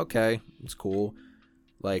like, okay, it's cool.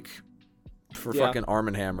 Like for fucking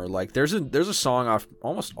Arm & Hammer, like there's a song off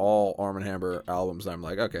almost all Arm & Hammer albums that I'm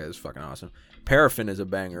like, okay, this is fucking awesome. Paraffin is a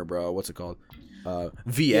banger, bro. What's it called?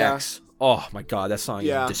 VX. Yeah. Oh my god, that song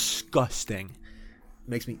is disgusting.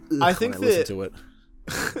 Makes me listen to it.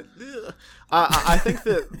 I think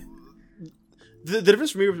that the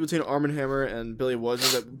difference for me between Arm & Hammer and Billy Woods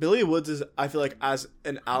is that Billy Woods is, I feel like, as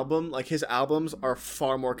an album, like his albums are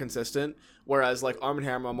far more consistent, whereas like Arm &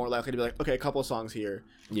 Hammer are more likely to be like, okay, a couple of songs here.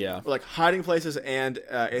 Yeah. Or, like Hiding Places and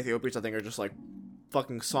Ethiopians, I think, are just like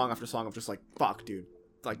fucking song after song of just like, fuck, dude.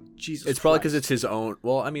 Like, Jesus It's probably because it's his own.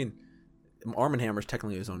 Well, I mean, Arm & Hammer's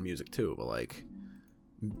technically his own music too, but like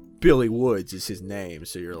Billy Woods is his name,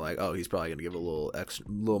 so you're like, oh, he's probably gonna give a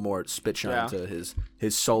little more spit shine to his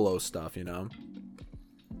solo stuff, you know?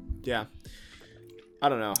 Yeah. I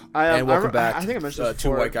don't know. And welcome back. I think I mentioned this two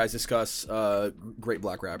before. white guys discuss great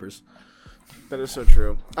black rappers. That is so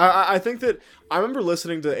true. I think that I remember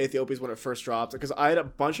listening to Ethiopians when it first dropped because I had a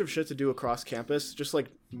bunch of shit to do across campus, just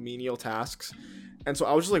like menial tasks. And so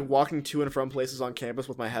I was just like walking to and from places on campus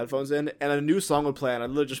with my headphones in, and a new song would play, and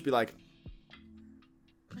I'd literally just be like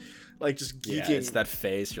just geeking. Yeah, it's that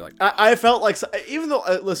face. You're like, I felt like, even though,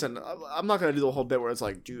 listen, I'm not gonna do the whole bit where it's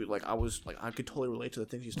like, dude, like I was like, I could totally relate to the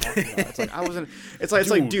things he's talking about. It's like I wasn't. It's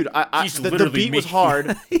like, dude, the beat was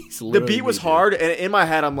hard. The beat was hard, and in my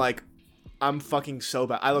head, I'm like, I'm fucking so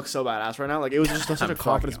bad. I look so badass right now. Like it was just such a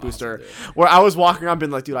confidence booster. Awesome, where I was walking around,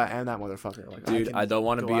 being like, dude, I am that motherfucker. Like, dude, I don't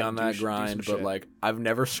want to be on that grind, but like, I've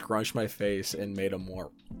never scrunched my face and made a more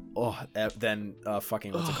Then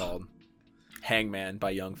fucking what's it called? Hangman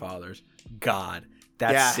by Young Fathers. God,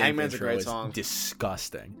 that Hangman's a great song.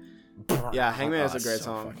 Disgusting. Yeah, Hangman is a great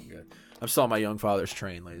song. Fucking good. I'm still on my Young Fathers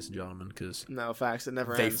train, ladies and gentlemen, because no facts, it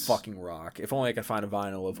never they ends. fucking rock. If only I could find a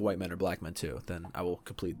vinyl of White Men or Black Men too, then I will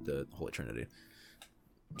complete the Holy Trinity.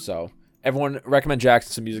 So everyone recommend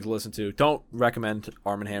Jackson some music to listen to. Don't recommend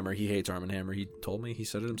Arm & Hammer. He hates Arm & Hammer. He told me. He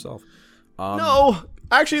said it himself. No,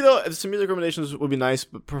 actually though, some music recommendations would be nice,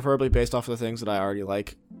 but preferably based off of the things that I already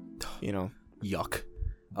like. You know, yuck.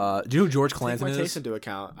 Do you know who George Clanton take my is? taste into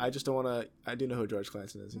account. I just don't want to. I do know who George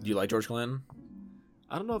Clanton is. Yeah. Do you like George Clanton?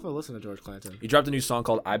 I don't know if I listen to George Clanton. He dropped a new song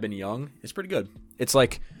called "I've Been Young." It's pretty good. It's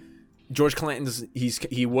like George Clanton's.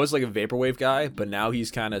 He was like a vaporwave guy, but now he's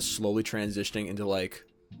kind of slowly transitioning into like.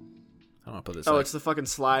 I don't want to put this. Oh, it's the fucking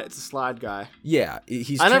slide. It's a slide guy. Yeah,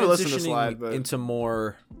 he's. I never listened to Slide, but into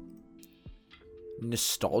more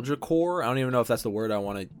nostalgia core. I don't even know if that's the word I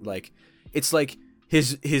want to like. It's like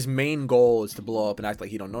his main goal is to blow up and act like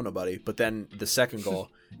he don't know nobody, but then the second goal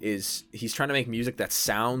is he's trying to make music that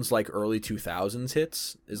sounds like early 2000s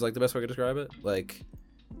hits. Is like the best way I could describe it. Like,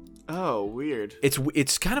 oh, weird.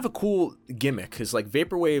 It's kind of a cool gimmick because like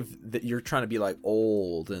vaporwave that you're trying to be like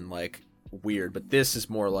old and like weird, but this is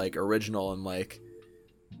more like original and like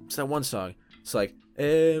it's that one song. It's like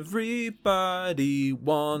everybody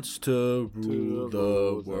wants to rule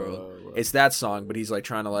the world. It's that song, but he's like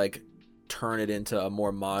trying to like turn it into a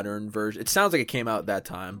more modern version. It sounds like it came out at that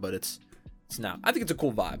time, but it's not. I think it's a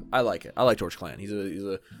cool vibe. I like it. I like George Clanton. He's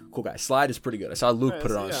a cool guy. Slide is pretty good. I saw Luke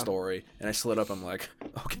put it on a story, and I slid up. I'm like,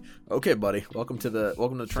 okay, buddy. Welcome to the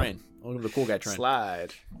train. Welcome to the cool guy train.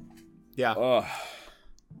 Slide. Yeah.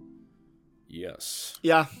 Yes.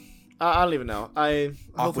 Yeah. I don't even know.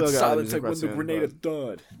 Awkward silence like when the grenade is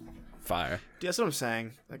done. Fire. Yeah, that's what I'm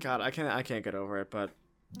saying. God, I can't get over it. But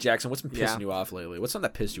Jackson, what's been pissing you off lately? What's something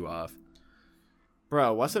that pissed you off?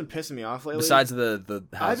 Bro, what's been pissing me off lately? Besides the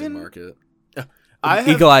housing market.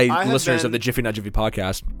 Eagle-eyed listeners of the Jiffy Not Jiffy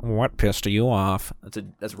podcast. What pissed you off? That's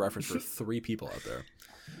a reference for 3 people out there.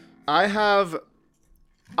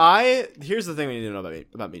 Here's the thing we need to know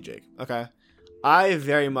about me, Jake. Okay, I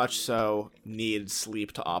very much so need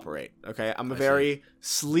sleep to operate. Okay, I'm a very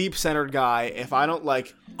sleep-centered guy. If I don't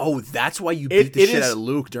like, that's why you beat the shit out of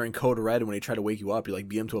Luke during Code Red when he tried to wake you up. You like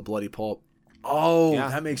beat him to a bloody pulp. Oh, yeah,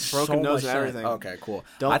 that makes broken nose and everything. Okay, cool.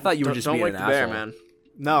 I thought you were just being an asshole. Bear, man.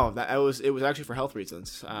 No, it was actually for health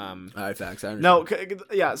reasons. Facts. No,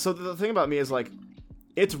 yeah. So the thing about me is like,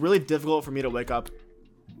 it's really difficult for me to wake up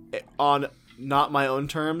on not my own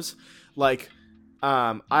terms. Like,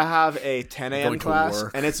 I have a 10 a.m. class,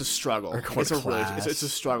 and it's a struggle. It's a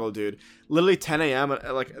struggle, dude. Literally 10 a.m.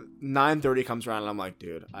 like 9:30 comes around, and I'm like,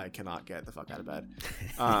 dude, I cannot get the fuck out of bed.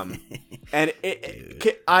 And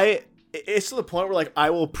it's to the point where like I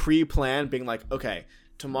will pre-plan being like, okay,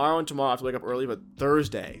 tomorrow I have to wake up early, but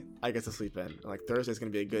Thursday I get to sleep in. Like Thursday's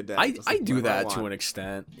gonna be a good day. I do that to an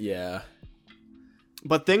extent, yeah.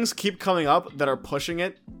 But things keep coming up that are pushing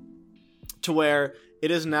it to where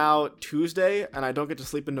it is now Tuesday and I don't get to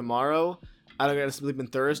sleep in tomorrow. I don't get to sleep in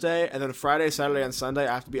Thursday, and then Friday, Saturday, and Sunday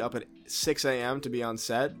I have to be up at 6 a.m. to be on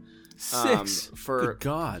set. 6? Good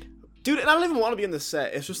God. Dude, and I don't even want to be in the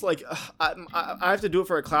set. It's just like I have to do it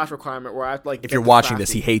for a class requirement where I have to like. If you're watching this,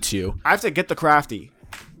 he hates you. I have to get the crafty.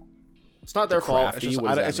 It's not their fault.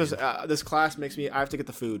 It's just this class makes me. I have to get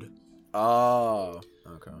the food. Oh,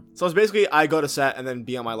 okay. So it's basically I go to set and then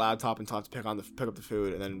be on my laptop and talk to pick up the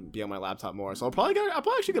food and then be on my laptop more. So I'll probably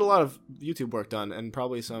actually get a lot of YouTube work done and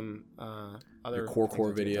probably some other your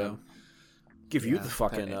core video. Give you the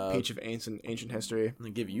fucking page of ancient history.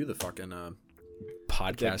 And give you the fucking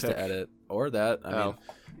podcast to edit or that. I mean,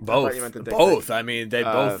 both. I mean, they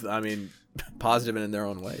both. I mean, positive and in their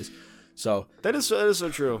own ways. So that is so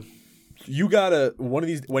true. You gotta one of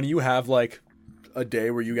these when you have like a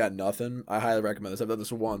day where you got nothing. I highly recommend this. I've done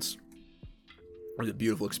this once. It was a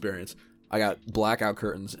beautiful experience. I got blackout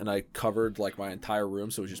curtains and I covered like my entire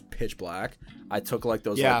room so it was just pitch black. I took like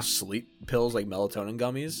those like sleep pills, like melatonin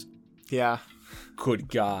gummies. Yeah. Good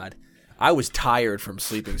God. I was tired from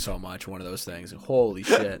sleeping so much. One of those things. Holy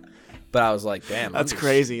shit. But I was like, damn. That's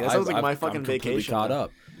crazy. That sounds like my fucking vacation. Caught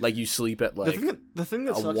up. Like you sleep at like the thing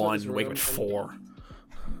that sucks 1, you wake up at 4.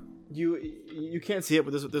 You can't see it,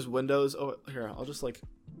 but there's windows. Oh, here, I'll just like.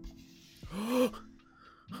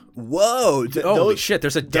 Whoa! Holy shit!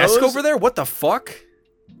 There's a desk over there. What the fuck?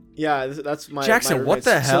 Yeah, that's my Jackson. My what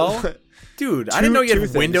the hell, dude? I didn't know you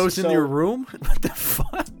had windows in your room. What the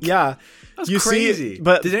fuck? Yeah, that's crazy.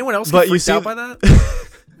 But did anyone else get freaked out by that?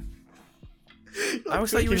 I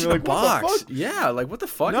always thought you were in a box. Yeah, like what the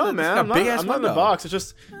fuck? No, man, I'm not in the box. It's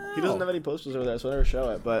just he doesn't have any posters over there, so I never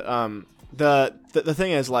show it. But the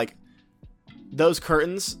thing is, like, those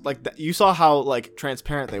curtains, like you saw how like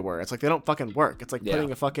transparent they were. It's like they don't fucking work. It's like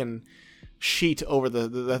putting a fucking sheet over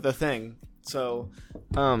the thing. So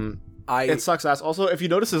it sucks ass. Also, if you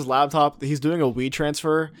notice his laptop, he's doing a Wii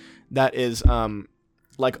transfer that is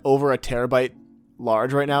like over a terabyte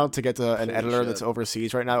large right now to get to an editor that's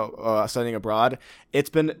overseas right now, studying abroad. It's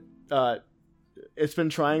been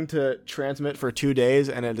trying to transmit for 2 days,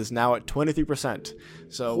 and it is now at 23%.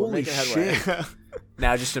 So we're making headway.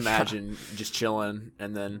 Now just imagine just chilling,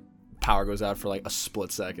 and then power goes out for like a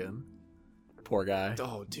split second. Poor guy.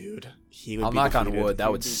 Oh, dude. I'll knock on wood.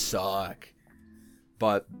 That would suck.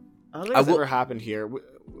 But I don't think it's ever happened here,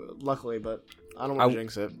 luckily, but I don't want to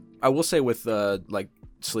jinx it. I will say with like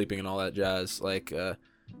sleeping and all that jazz, like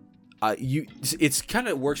it's kind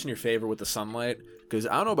of works in your favor with the sunlight, because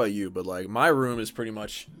I don't know about you, but like my room is pretty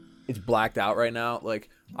much, it's blacked out right now. Like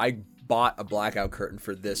I bought a blackout curtain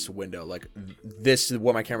for this window. Like this is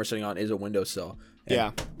what my camera's sitting on, is a windowsill.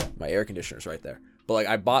 And my air conditioner's right there. But like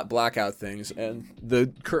I bought blackout things, and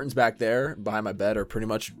the curtains back there behind my bed are pretty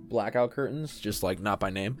much blackout curtains, just like not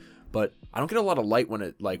by name. But I don't get a lot of light when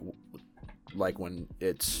it like when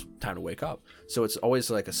it's time to wake up. So it's always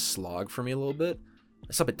like a slog for me a little bit.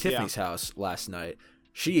 I slept at Tiffany's house last night.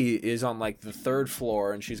 She is on like the 3rd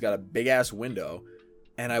floor, and she's got a big ass window.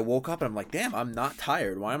 And I woke up and I'm like, damn, I'm not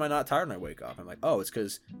tired. Why am I not tired when I wake up? I'm like, oh, it's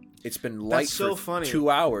because it's been light for 2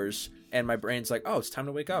 hours. And my brain's like, oh, it's time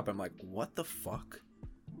to wake up. I'm like, what the fuck?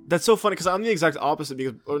 That's so funny, because I'm the exact opposite,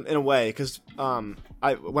 because in a way, because when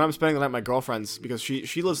I'm spending the night at my girlfriend's, because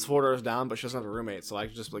she lives 4 doors down, but she doesn't have a roommate, so I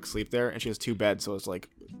can just like sleep there, and she has 2 beds, so it's like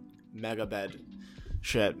mega bed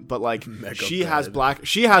shit. But like she has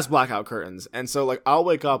blackout curtains, and so like I'll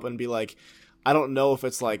wake up and be like, I don't know if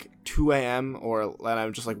it's like 2 a.m. or and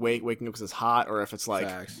I'm just like waking up because it's hot, or if it's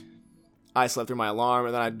like I slept through my alarm,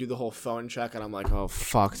 and then I do the whole phone check, and I'm like, oh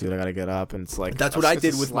fuck, dude, I gotta get up. And it's like, that's what I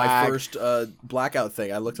did with my first blackout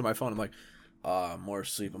thing. I looked at my phone, I'm like, more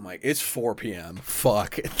sleep. I'm like, it's 4 p.m.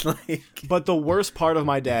 Fuck. Like, but the worst part of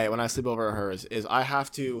my day when I sleep over at hers is I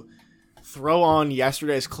have to throw on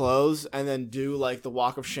yesterday's clothes and then do like the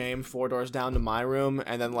walk of shame 4 doors down to my room,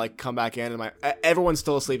 and then like come back in, and everyone's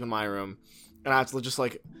still asleep in my room, and I have to just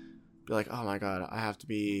like be like, oh my god, I have to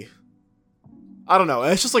be. I don't know.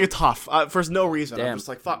 It's just like a tough for no reason. I'm just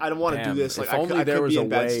like, fuck, I don't want to do this. Like, if only there was a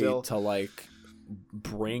way still to like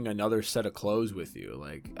bring another set of clothes with you.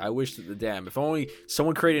 Like, I wish if only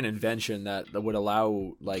someone created an invention that would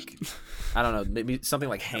allow, like, I don't know, maybe something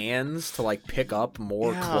like hands to like pick up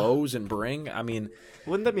more clothes and bring. I mean,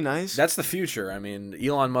 wouldn't that be nice? That's the future. I mean,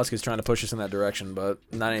 Elon Musk is trying to push us in that direction, but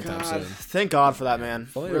not anytime soon. Thank God for that, man.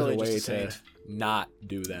 If only really there's a way to not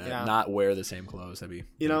do that, not wear the same clothes. That'd be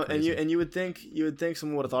crazy. and you would think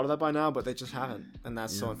someone would have thought of that by now, but they just haven't, and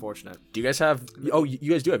that's so unfortunate. Do you guys have? Oh,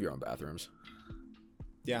 you guys do have your own bathrooms.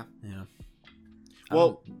 Yeah.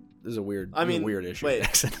 Well, this is a weird. Weird issue.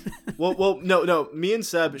 Wait. well, no. Me and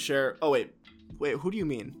Seb share. Oh wait. Who do you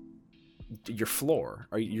mean? Your floor.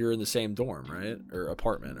 You're in the same dorm, right, or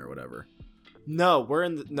apartment, or whatever?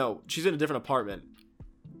 No, she's in a different apartment.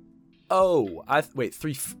 Oh, wait,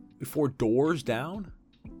 4 doors down?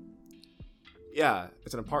 Yeah,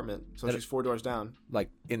 it's an apartment, so she's 4 doors down. Like,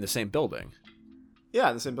 in the same building? Yeah,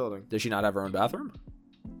 in the same building. Does she not have her own bathroom?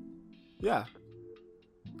 Yeah.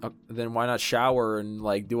 Then why not shower and,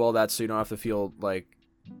 like, do all that so you don't have to feel, like...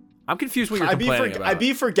 I'm confused what you're complaining about. I'd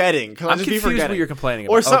be forgetting. I'm confused what you're complaining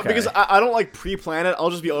about. Or something, because I don't, like, pre-plan it.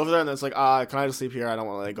 I'll just be over there, and then it's like, can I just sleep here? I don't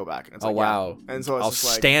want to, like, go back. And it's like, wow. Yeah. And so it's I'll just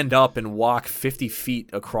like... stand up and walk 50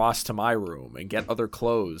 feet across to my room and get other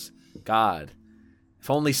clothes. God. If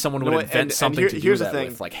only someone would invent something to do that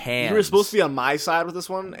with, like, hands. You were supposed to be on my side with this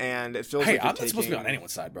one, and it feels like you're I'm not supposed to be on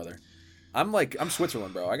anyone's side, brother. I'm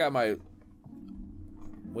Switzerland, bro. I got my...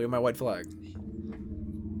 Wave my white flag.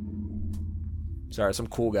 Sorry, some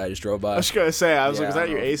cool guy just drove by. I was gonna say, I was like, is that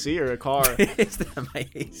your AC or a car? It's my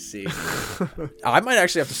AC. I might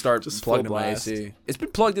actually have to start just plugging in my AC. It's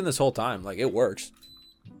been plugged in this whole time. Like, it works.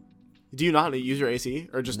 Do you not use your AC,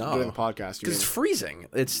 or just doing the podcast? Because it's freezing.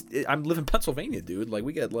 I live in Pennsylvania, dude. Like,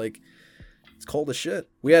 we get like, it's cold as shit.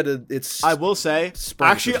 We had to. I will say,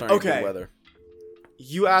 actually, okay. Weather.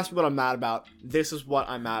 You asked me what I'm mad about. This is what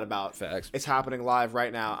I'm mad about. Facts. It's happening live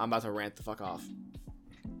right now. I'm about to rant the fuck off.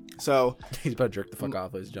 So he's about to jerk the fuck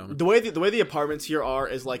off, ladies and gentlemen. The way the apartments here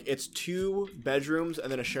is like it's 2 bedrooms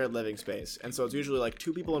and then a shared living space, and so it's usually like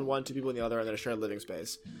 2 people in one, 2 people in the other, and then a shared living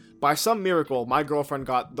space. By some miracle, my girlfriend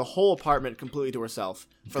got the whole apartment completely to herself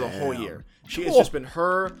for the whole year. It's just been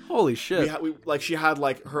her. Holy shit! She had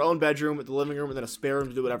like her own bedroom, the living room, and then a spare room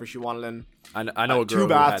to do whatever she wanted in. I know a girl 2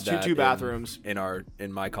 who had that 2 bathrooms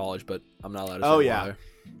in my college, but I'm not allowed to say why.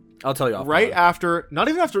 I'll tell you off. Right after, not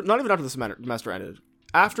even after the semester ended.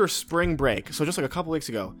 After spring break, so just like a couple weeks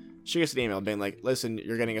ago, she gets an email being like, "Listen,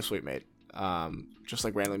 you're getting a suite mate." Just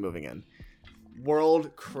like randomly moving in.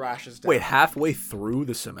 World crashes down. Wait, halfway through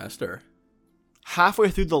the semester? Halfway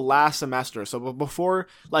through the last semester, so before,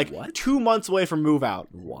 like, 2 months away from move out.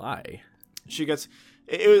 Why? She gets.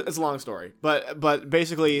 It's a long story, but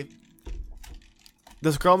basically,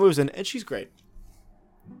 this girl moves in and she's great.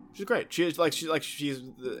 She's great.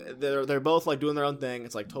 They're both like doing their own thing.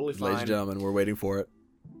 It's like totally fine. Ladies and gentlemen, we're waiting for it.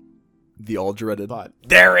 The all dreaded. But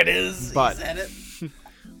there it is. But he said it.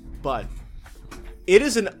 But it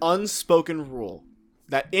is an unspoken rule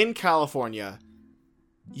that in California,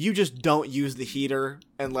 you just don't use the heater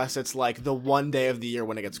unless it's like the one day of the year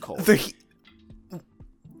when it gets cold. Okay,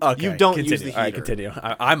 you don't use the heater. All right, continue.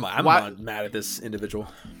 I'm not mad at this individual.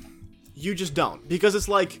 You just don't, because it's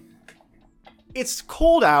like it's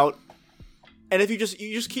cold out, and if you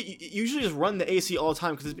usually just run the AC all the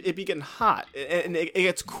time because it be getting hot and it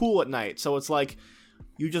gets cool at night. So it's like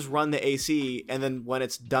you just run the AC, and then when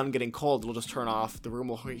it's done getting cold, it'll just turn off. The room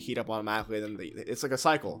will heat up automatically. Then it's like a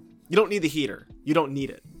cycle. You don't need the heater. You don't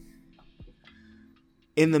need it.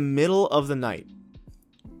 In the middle of the night,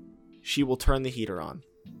 she will turn the heater on.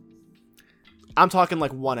 I'm talking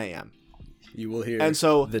like 1 a.m. You will hear. And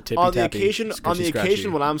so on the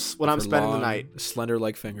occasion when I'm spending long, the night, slender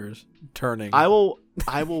like fingers turning, I will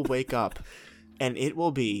wake up, and it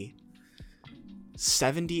will be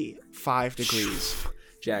 75 degrees.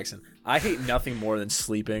 Jackson, I hate nothing more than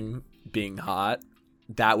sleeping being hot.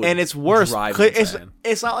 That would, and it's worse.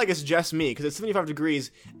 It's not like it's just me, because it's 75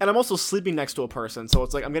 degrees, and I'm also sleeping next to a person, so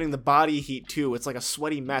it's like I'm getting the body heat too. It's like a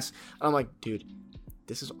sweaty mess, and I'm like, dude,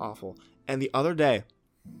 this is awful. And the other day,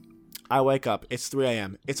 I wake up, it's 3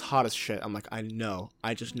 a.m., it's hot as shit. I'm like,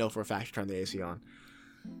 I just know for a fact to turn the AC on.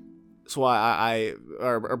 So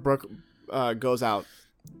Brooke goes out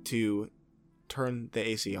to turn the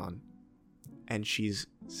AC on, and she's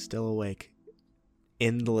still awake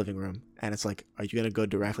in the living room. And it's like, are you going to go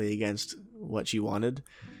directly against what she wanted?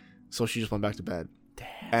 So she just went back to bed. Damn.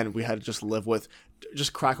 And we had to just live with,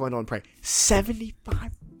 just crack a window and pray.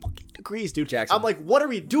 75 fucking degrees, dude. Jackson, I'm like, what are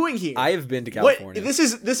we doing here? I have been to California. This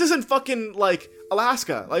isn't fucking like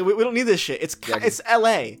Alaska. Like we don't need this shit. It's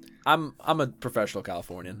LA. I'm a professional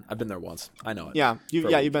Californian. I've been there once. I know it. Yeah,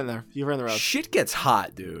 you've been there. You've run the road. Shit gets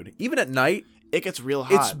hot, dude. Even at night, it gets real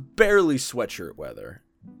hot. It's barely sweatshirt weather.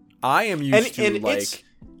 I am used to like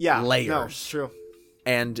layers. No, it's true.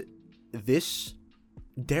 And this,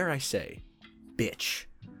 dare I say, bitch,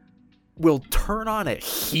 will turn on a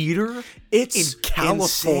heater in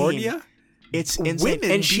California. Insane. It's insane.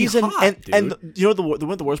 Women and she's hot, and you know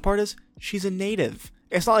the worst part is she's a native.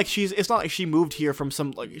 It's not like she moved here from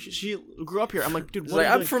some like she grew up here. I'm like, dude, what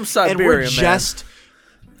I'm from Siberia, and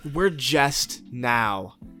we're just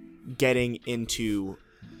now getting into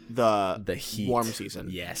the heat warm season.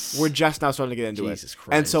 Yes, we're just now starting to get into Jesus it.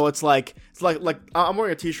 Christ. And so it's like I'm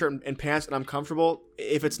wearing a t-shirt and pants and I'm comfortable.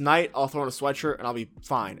 If it's night, I'll throw on a sweatshirt and I'll be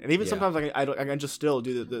fine. And even sometimes I can just still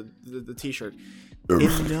do the t-shirt.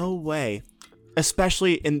 In no way,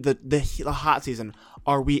 especially in the hot season,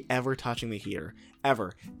 are we ever touching the heater.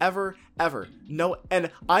 Ever. No.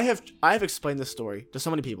 And I have explained this story to so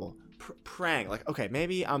many people. Praying like, okay,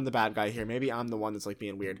 maybe I'm the bad guy here. Maybe I'm the one that's like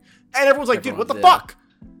being weird. And everyone's like, dude, what the fuck?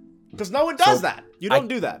 Because no one does that. You don't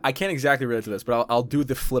do that. I can't exactly relate to this, but I'll do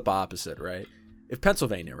the flip opposite, right? If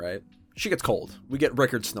Pennsylvania, right? She gets cold. We get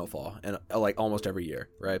record snowfall and like almost every year,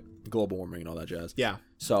 right? Global warming and all that jazz. Yeah.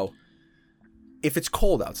 So if it's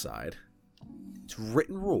cold outside, it's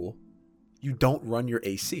written rule, you don't run your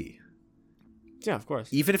AC. Yeah, of course.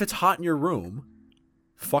 Even if it's hot in your room,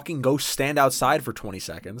 fucking go stand outside for 20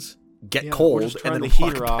 seconds, get cold, and then the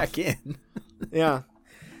heater off. Back in. Yeah.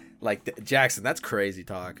 Like, Jackson, that's crazy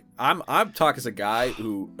talk. I'm talking as a guy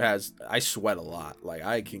who I sweat a lot. Like,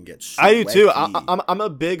 I can get sweaty. I do too. I'm a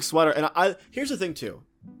big sweater, and here's the thing too.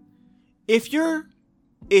 If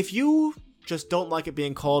you just don't like it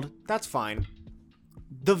being cold, that's fine.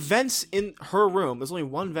 The vents in her room, there's only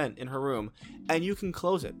one vent in her room, and you can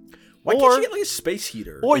close it. Why can't you get like a space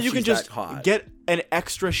heater? Or you can just get an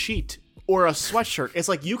extra sheet. or a sweatshirt. It's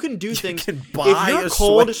like you can do things. You can buy if you're a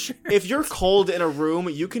cold, sweatshirt. if you're cold in a room,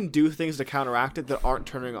 you can do things to counteract it that aren't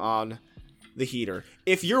turning on the heater.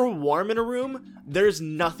 If you're warm in a room, there's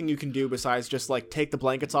nothing you can do besides just like take the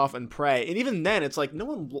blankets off and pray. And even then, it's like no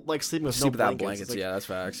one like sleeping with Sleep no without blankets. blankets. Yeah, that's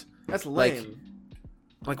facts. That's lame.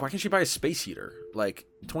 Like, why can't she buy a space heater? Like,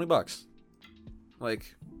 $20.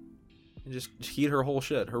 Like, and just heat her whole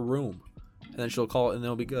shit, her room, and then she'll call it, and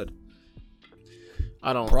it'll be good.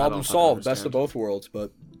 Problem solved. Best of both worlds.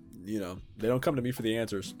 But you know, they don't come to me for the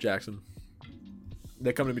answers, Jackson.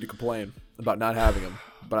 They come to me to complain about not having them,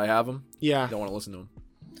 but I have them. Yeah, don't want to listen to them.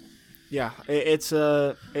 Yeah, it's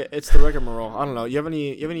the rigmarole. I don't know. You have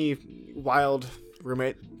any wild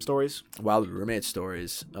roommate stories? Wild roommate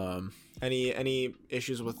stories. Any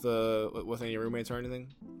issues with any roommates or anything?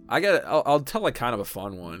 I'll tell like kind of a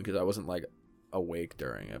fun one because I wasn't like awake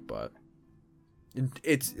during it, but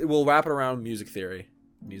we'll wrap it around music theory.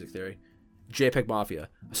 JPEG Mafia.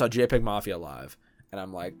 I saw JPEG Mafia live, and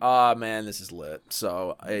I'm like, oh man, this is lit.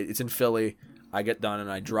 So it's in Philly. I get done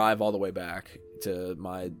and I drive all the way back to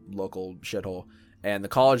my local shithole. And the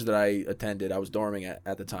college that I attended, I was dorming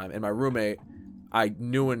at the time, and my roommate I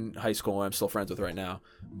knew in high school and I'm still friends with right now,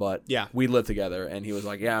 but yeah, we lived together, and he was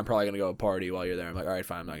like, yeah, I'm probably going to go party while you're there. I'm like, all right,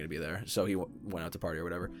 fine, I'm not going to be there. So he went out to party or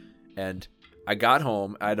whatever. And I got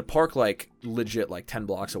home. I had to park like legit like 10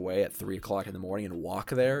 blocks away at 3 o'clock in the morning and walk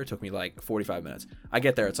there. It took me like 45 minutes. I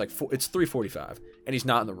get there. It's like it's 3:45 and he's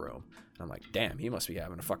not in the room. And I'm like, damn, he must be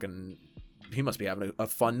having a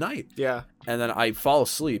fun night. Yeah. And then I fall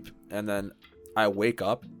asleep, and then I wake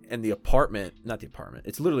up, and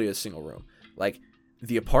it's literally a single room. Like,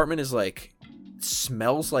 the apartment is like,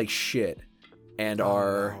 smells like shit, and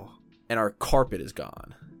our carpet is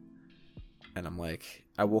gone. And I'm like,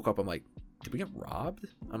 I woke up, I'm like, did we get robbed?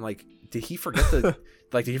 I'm like, did he forget to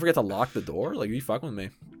lock the door? Like, are you fucking with me?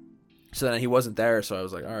 So then he wasn't there, so I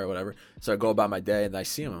was like, all right, whatever. So I go about my day, and I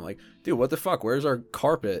see him. I'm like, dude, what the fuck? Where's our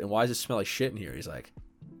carpet, and why does it smell like shit in here? He's like,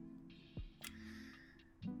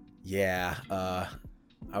 yeah, I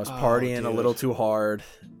was partying a little too hard,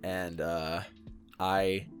 and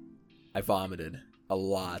I vomited a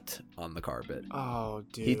lot on the carpet. Oh,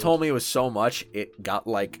 dude. He told me it was so much, it got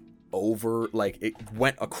like over, like it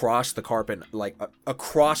went across the carpet, like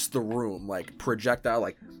across the room, like projectile,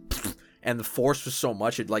 like, and the force was so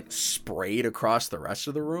much it like sprayed across the rest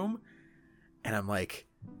of the room. And I'm like,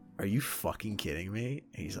 are you fucking kidding me?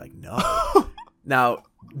 And he's like, no. Now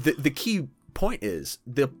the key point is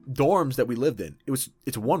the dorms that we lived in,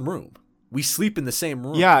 it's one room. We sleep in the same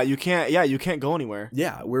room. Yeah, you can't go anywhere.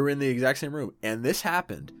 Yeah, we're in the exact same room. And this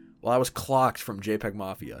happened while I was clocked from JPEG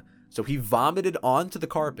Mafia. So he vomited onto the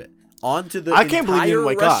carpet, onto the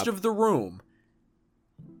entire rest of the room.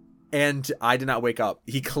 And I did not wake up.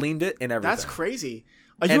 He cleaned it and everything. That's crazy.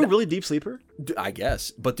 Are you a really deep sleeper? I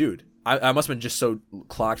guess. But dude, I must have been just so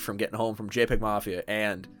clocked from getting home from JPEG Mafia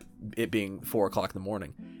and it being 4 o'clock in the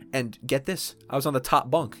morning. And get this, I was on the top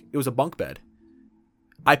bunk. It was a bunk bed.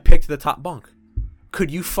 I picked the top bunk.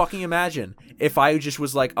 Could you fucking imagine if I just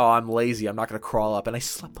was like, oh, I'm lazy, I'm not going to crawl up, and I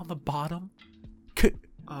slept on the bottom? Dude.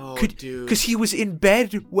 Because he was in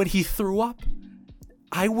bed when he threw up.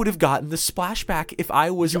 I would have gotten the splashback if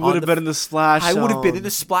I was You would have been in the splash zone. I would have been in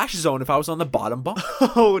the splash zone if I was on the bottom bunk.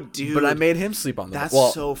 Oh, dude. But I made him sleep on the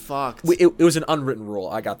That's so fucked. It was an unwritten rule.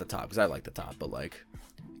 I got the top because I like the top. But, like,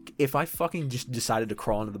 if I fucking just decided to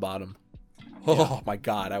crawl into the bottom, oh, my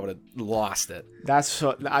God, I would have lost it. That's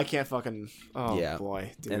so... I can't fucking... Oh, yeah.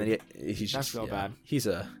 boy, dude. And then he's That's just... so bad. He's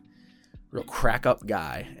a real crack-up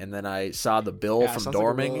guy. And then I saw the bill from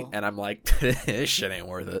dorming, and I'm like, this shit ain't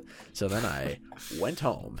worth it. So then I went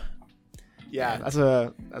home. Yeah, that's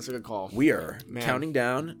a good call. We are counting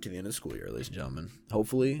down to the end of the school year, ladies and gentlemen.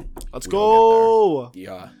 Hopefully, let's go.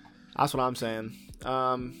 Yeah, that's what I'm saying.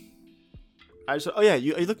 Are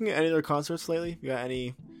you looking at any other concerts lately? You got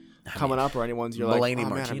any coming up, or any ones you're Mulaney like, oh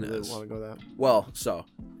Martinez. man, I really want to go that? Well, so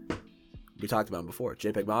we talked about him before.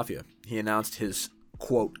 JPEG Mafia. He announced his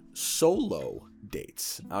quote solo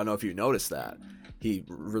dates. I don't know if you noticed that. He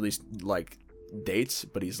released like dates,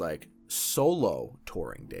 but he's like solo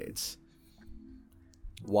touring dates.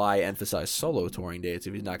 Why emphasize solo touring dates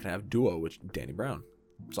if he's not going to have duo with Danny Brown?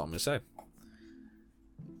 That's all I'm going to say.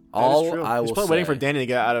 All I will say. He's probably waiting for Danny to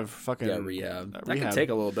get out of fucking rehab. That could take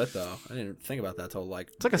a little bit though. I didn't think about that till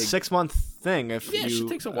like it's like a 6-month thing. If it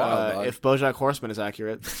takes a while. If BoJack Horseman is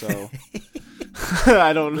accurate, so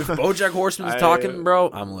I don't know. If BoJack Horseman's talking,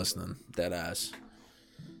 bro, I'm listening. Dead ass.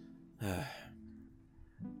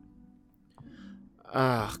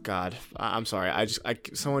 Oh God, I'm sorry. I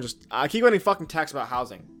keep getting fucking texts about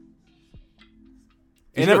housing.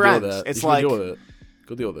 It never ends. It's like go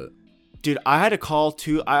deal with it. Dude, I had to call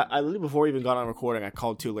two. I literally before we even got on recording, I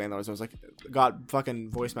called two landlords. I was like, got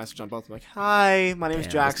fucking voice message on both. I'm like, hi, my name is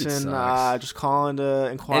Jackson. Just calling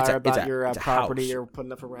to inquire about your property you're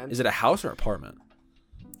putting up for rent. Is it a house or apartment?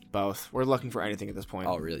 Both. We're looking for anything at this point.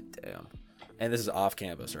 Oh, really? Damn. And this is off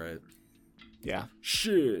campus, right? Yeah.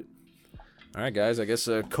 Shit. All right, guys. I guess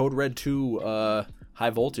Code Red 2 high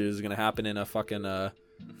voltage is gonna happen in a fucking a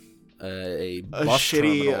bus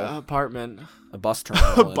shitty terminal. apartment. A bus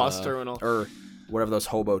terminal. A bus terminal. Or whatever those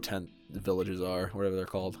hobo tent villages are, whatever they're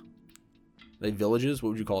called. They villages? What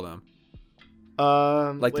would you call them?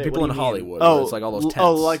 Like the people in Hollywood. Oh, it's like all those tents.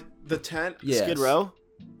 Oh, like the tent? Yes. Skid Row?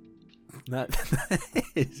 Not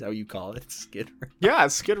is that how you call it? Skid Row? Yeah,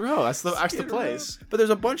 it's Skid Row. That's the place. But there's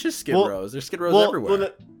a bunch of Skid Rows. There's Skid Rows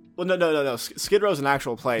everywhere. No. Skid Row's an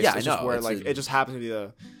actual place. Yeah, it's I know. Just where it just happens to be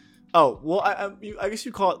the. Oh well, I guess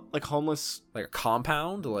you call it like homeless. Like a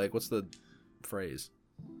compound. Like what's the phrase?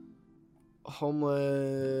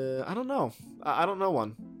 Homeless. I don't know. I don't know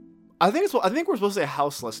one. I think we're supposed to say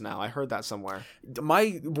houseless now. I heard that somewhere.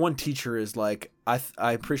 My one teacher is like, I'm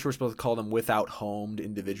pretty sure we're supposed to call them without homed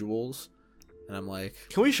individuals, and I'm like,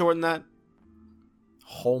 can we shorten that?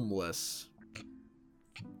 Homeless.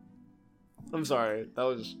 I'm sorry. That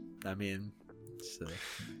was. I mean,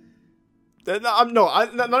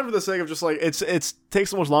 not for the sake of just like it takes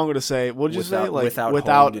so much longer to say. What did you say? Like without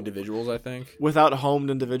homed individuals, I think. Without homed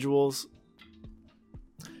individuals.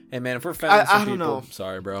 Hey man, if we're offending some people, know.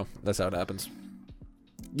 Sorry, bro. That's how it happens.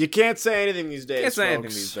 You can't say anything these days. Can't say folks. anything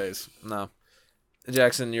these days. No,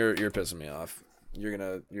 Jackson, you're pissing me off. You're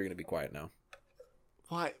gonna be quiet now.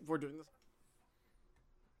 Why we're doing this?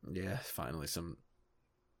 Yeah, finally some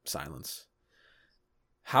silence.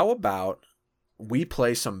 How about we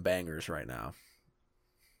play some bangers right now?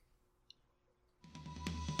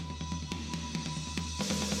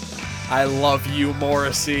 I love you,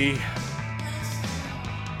 Morrissey.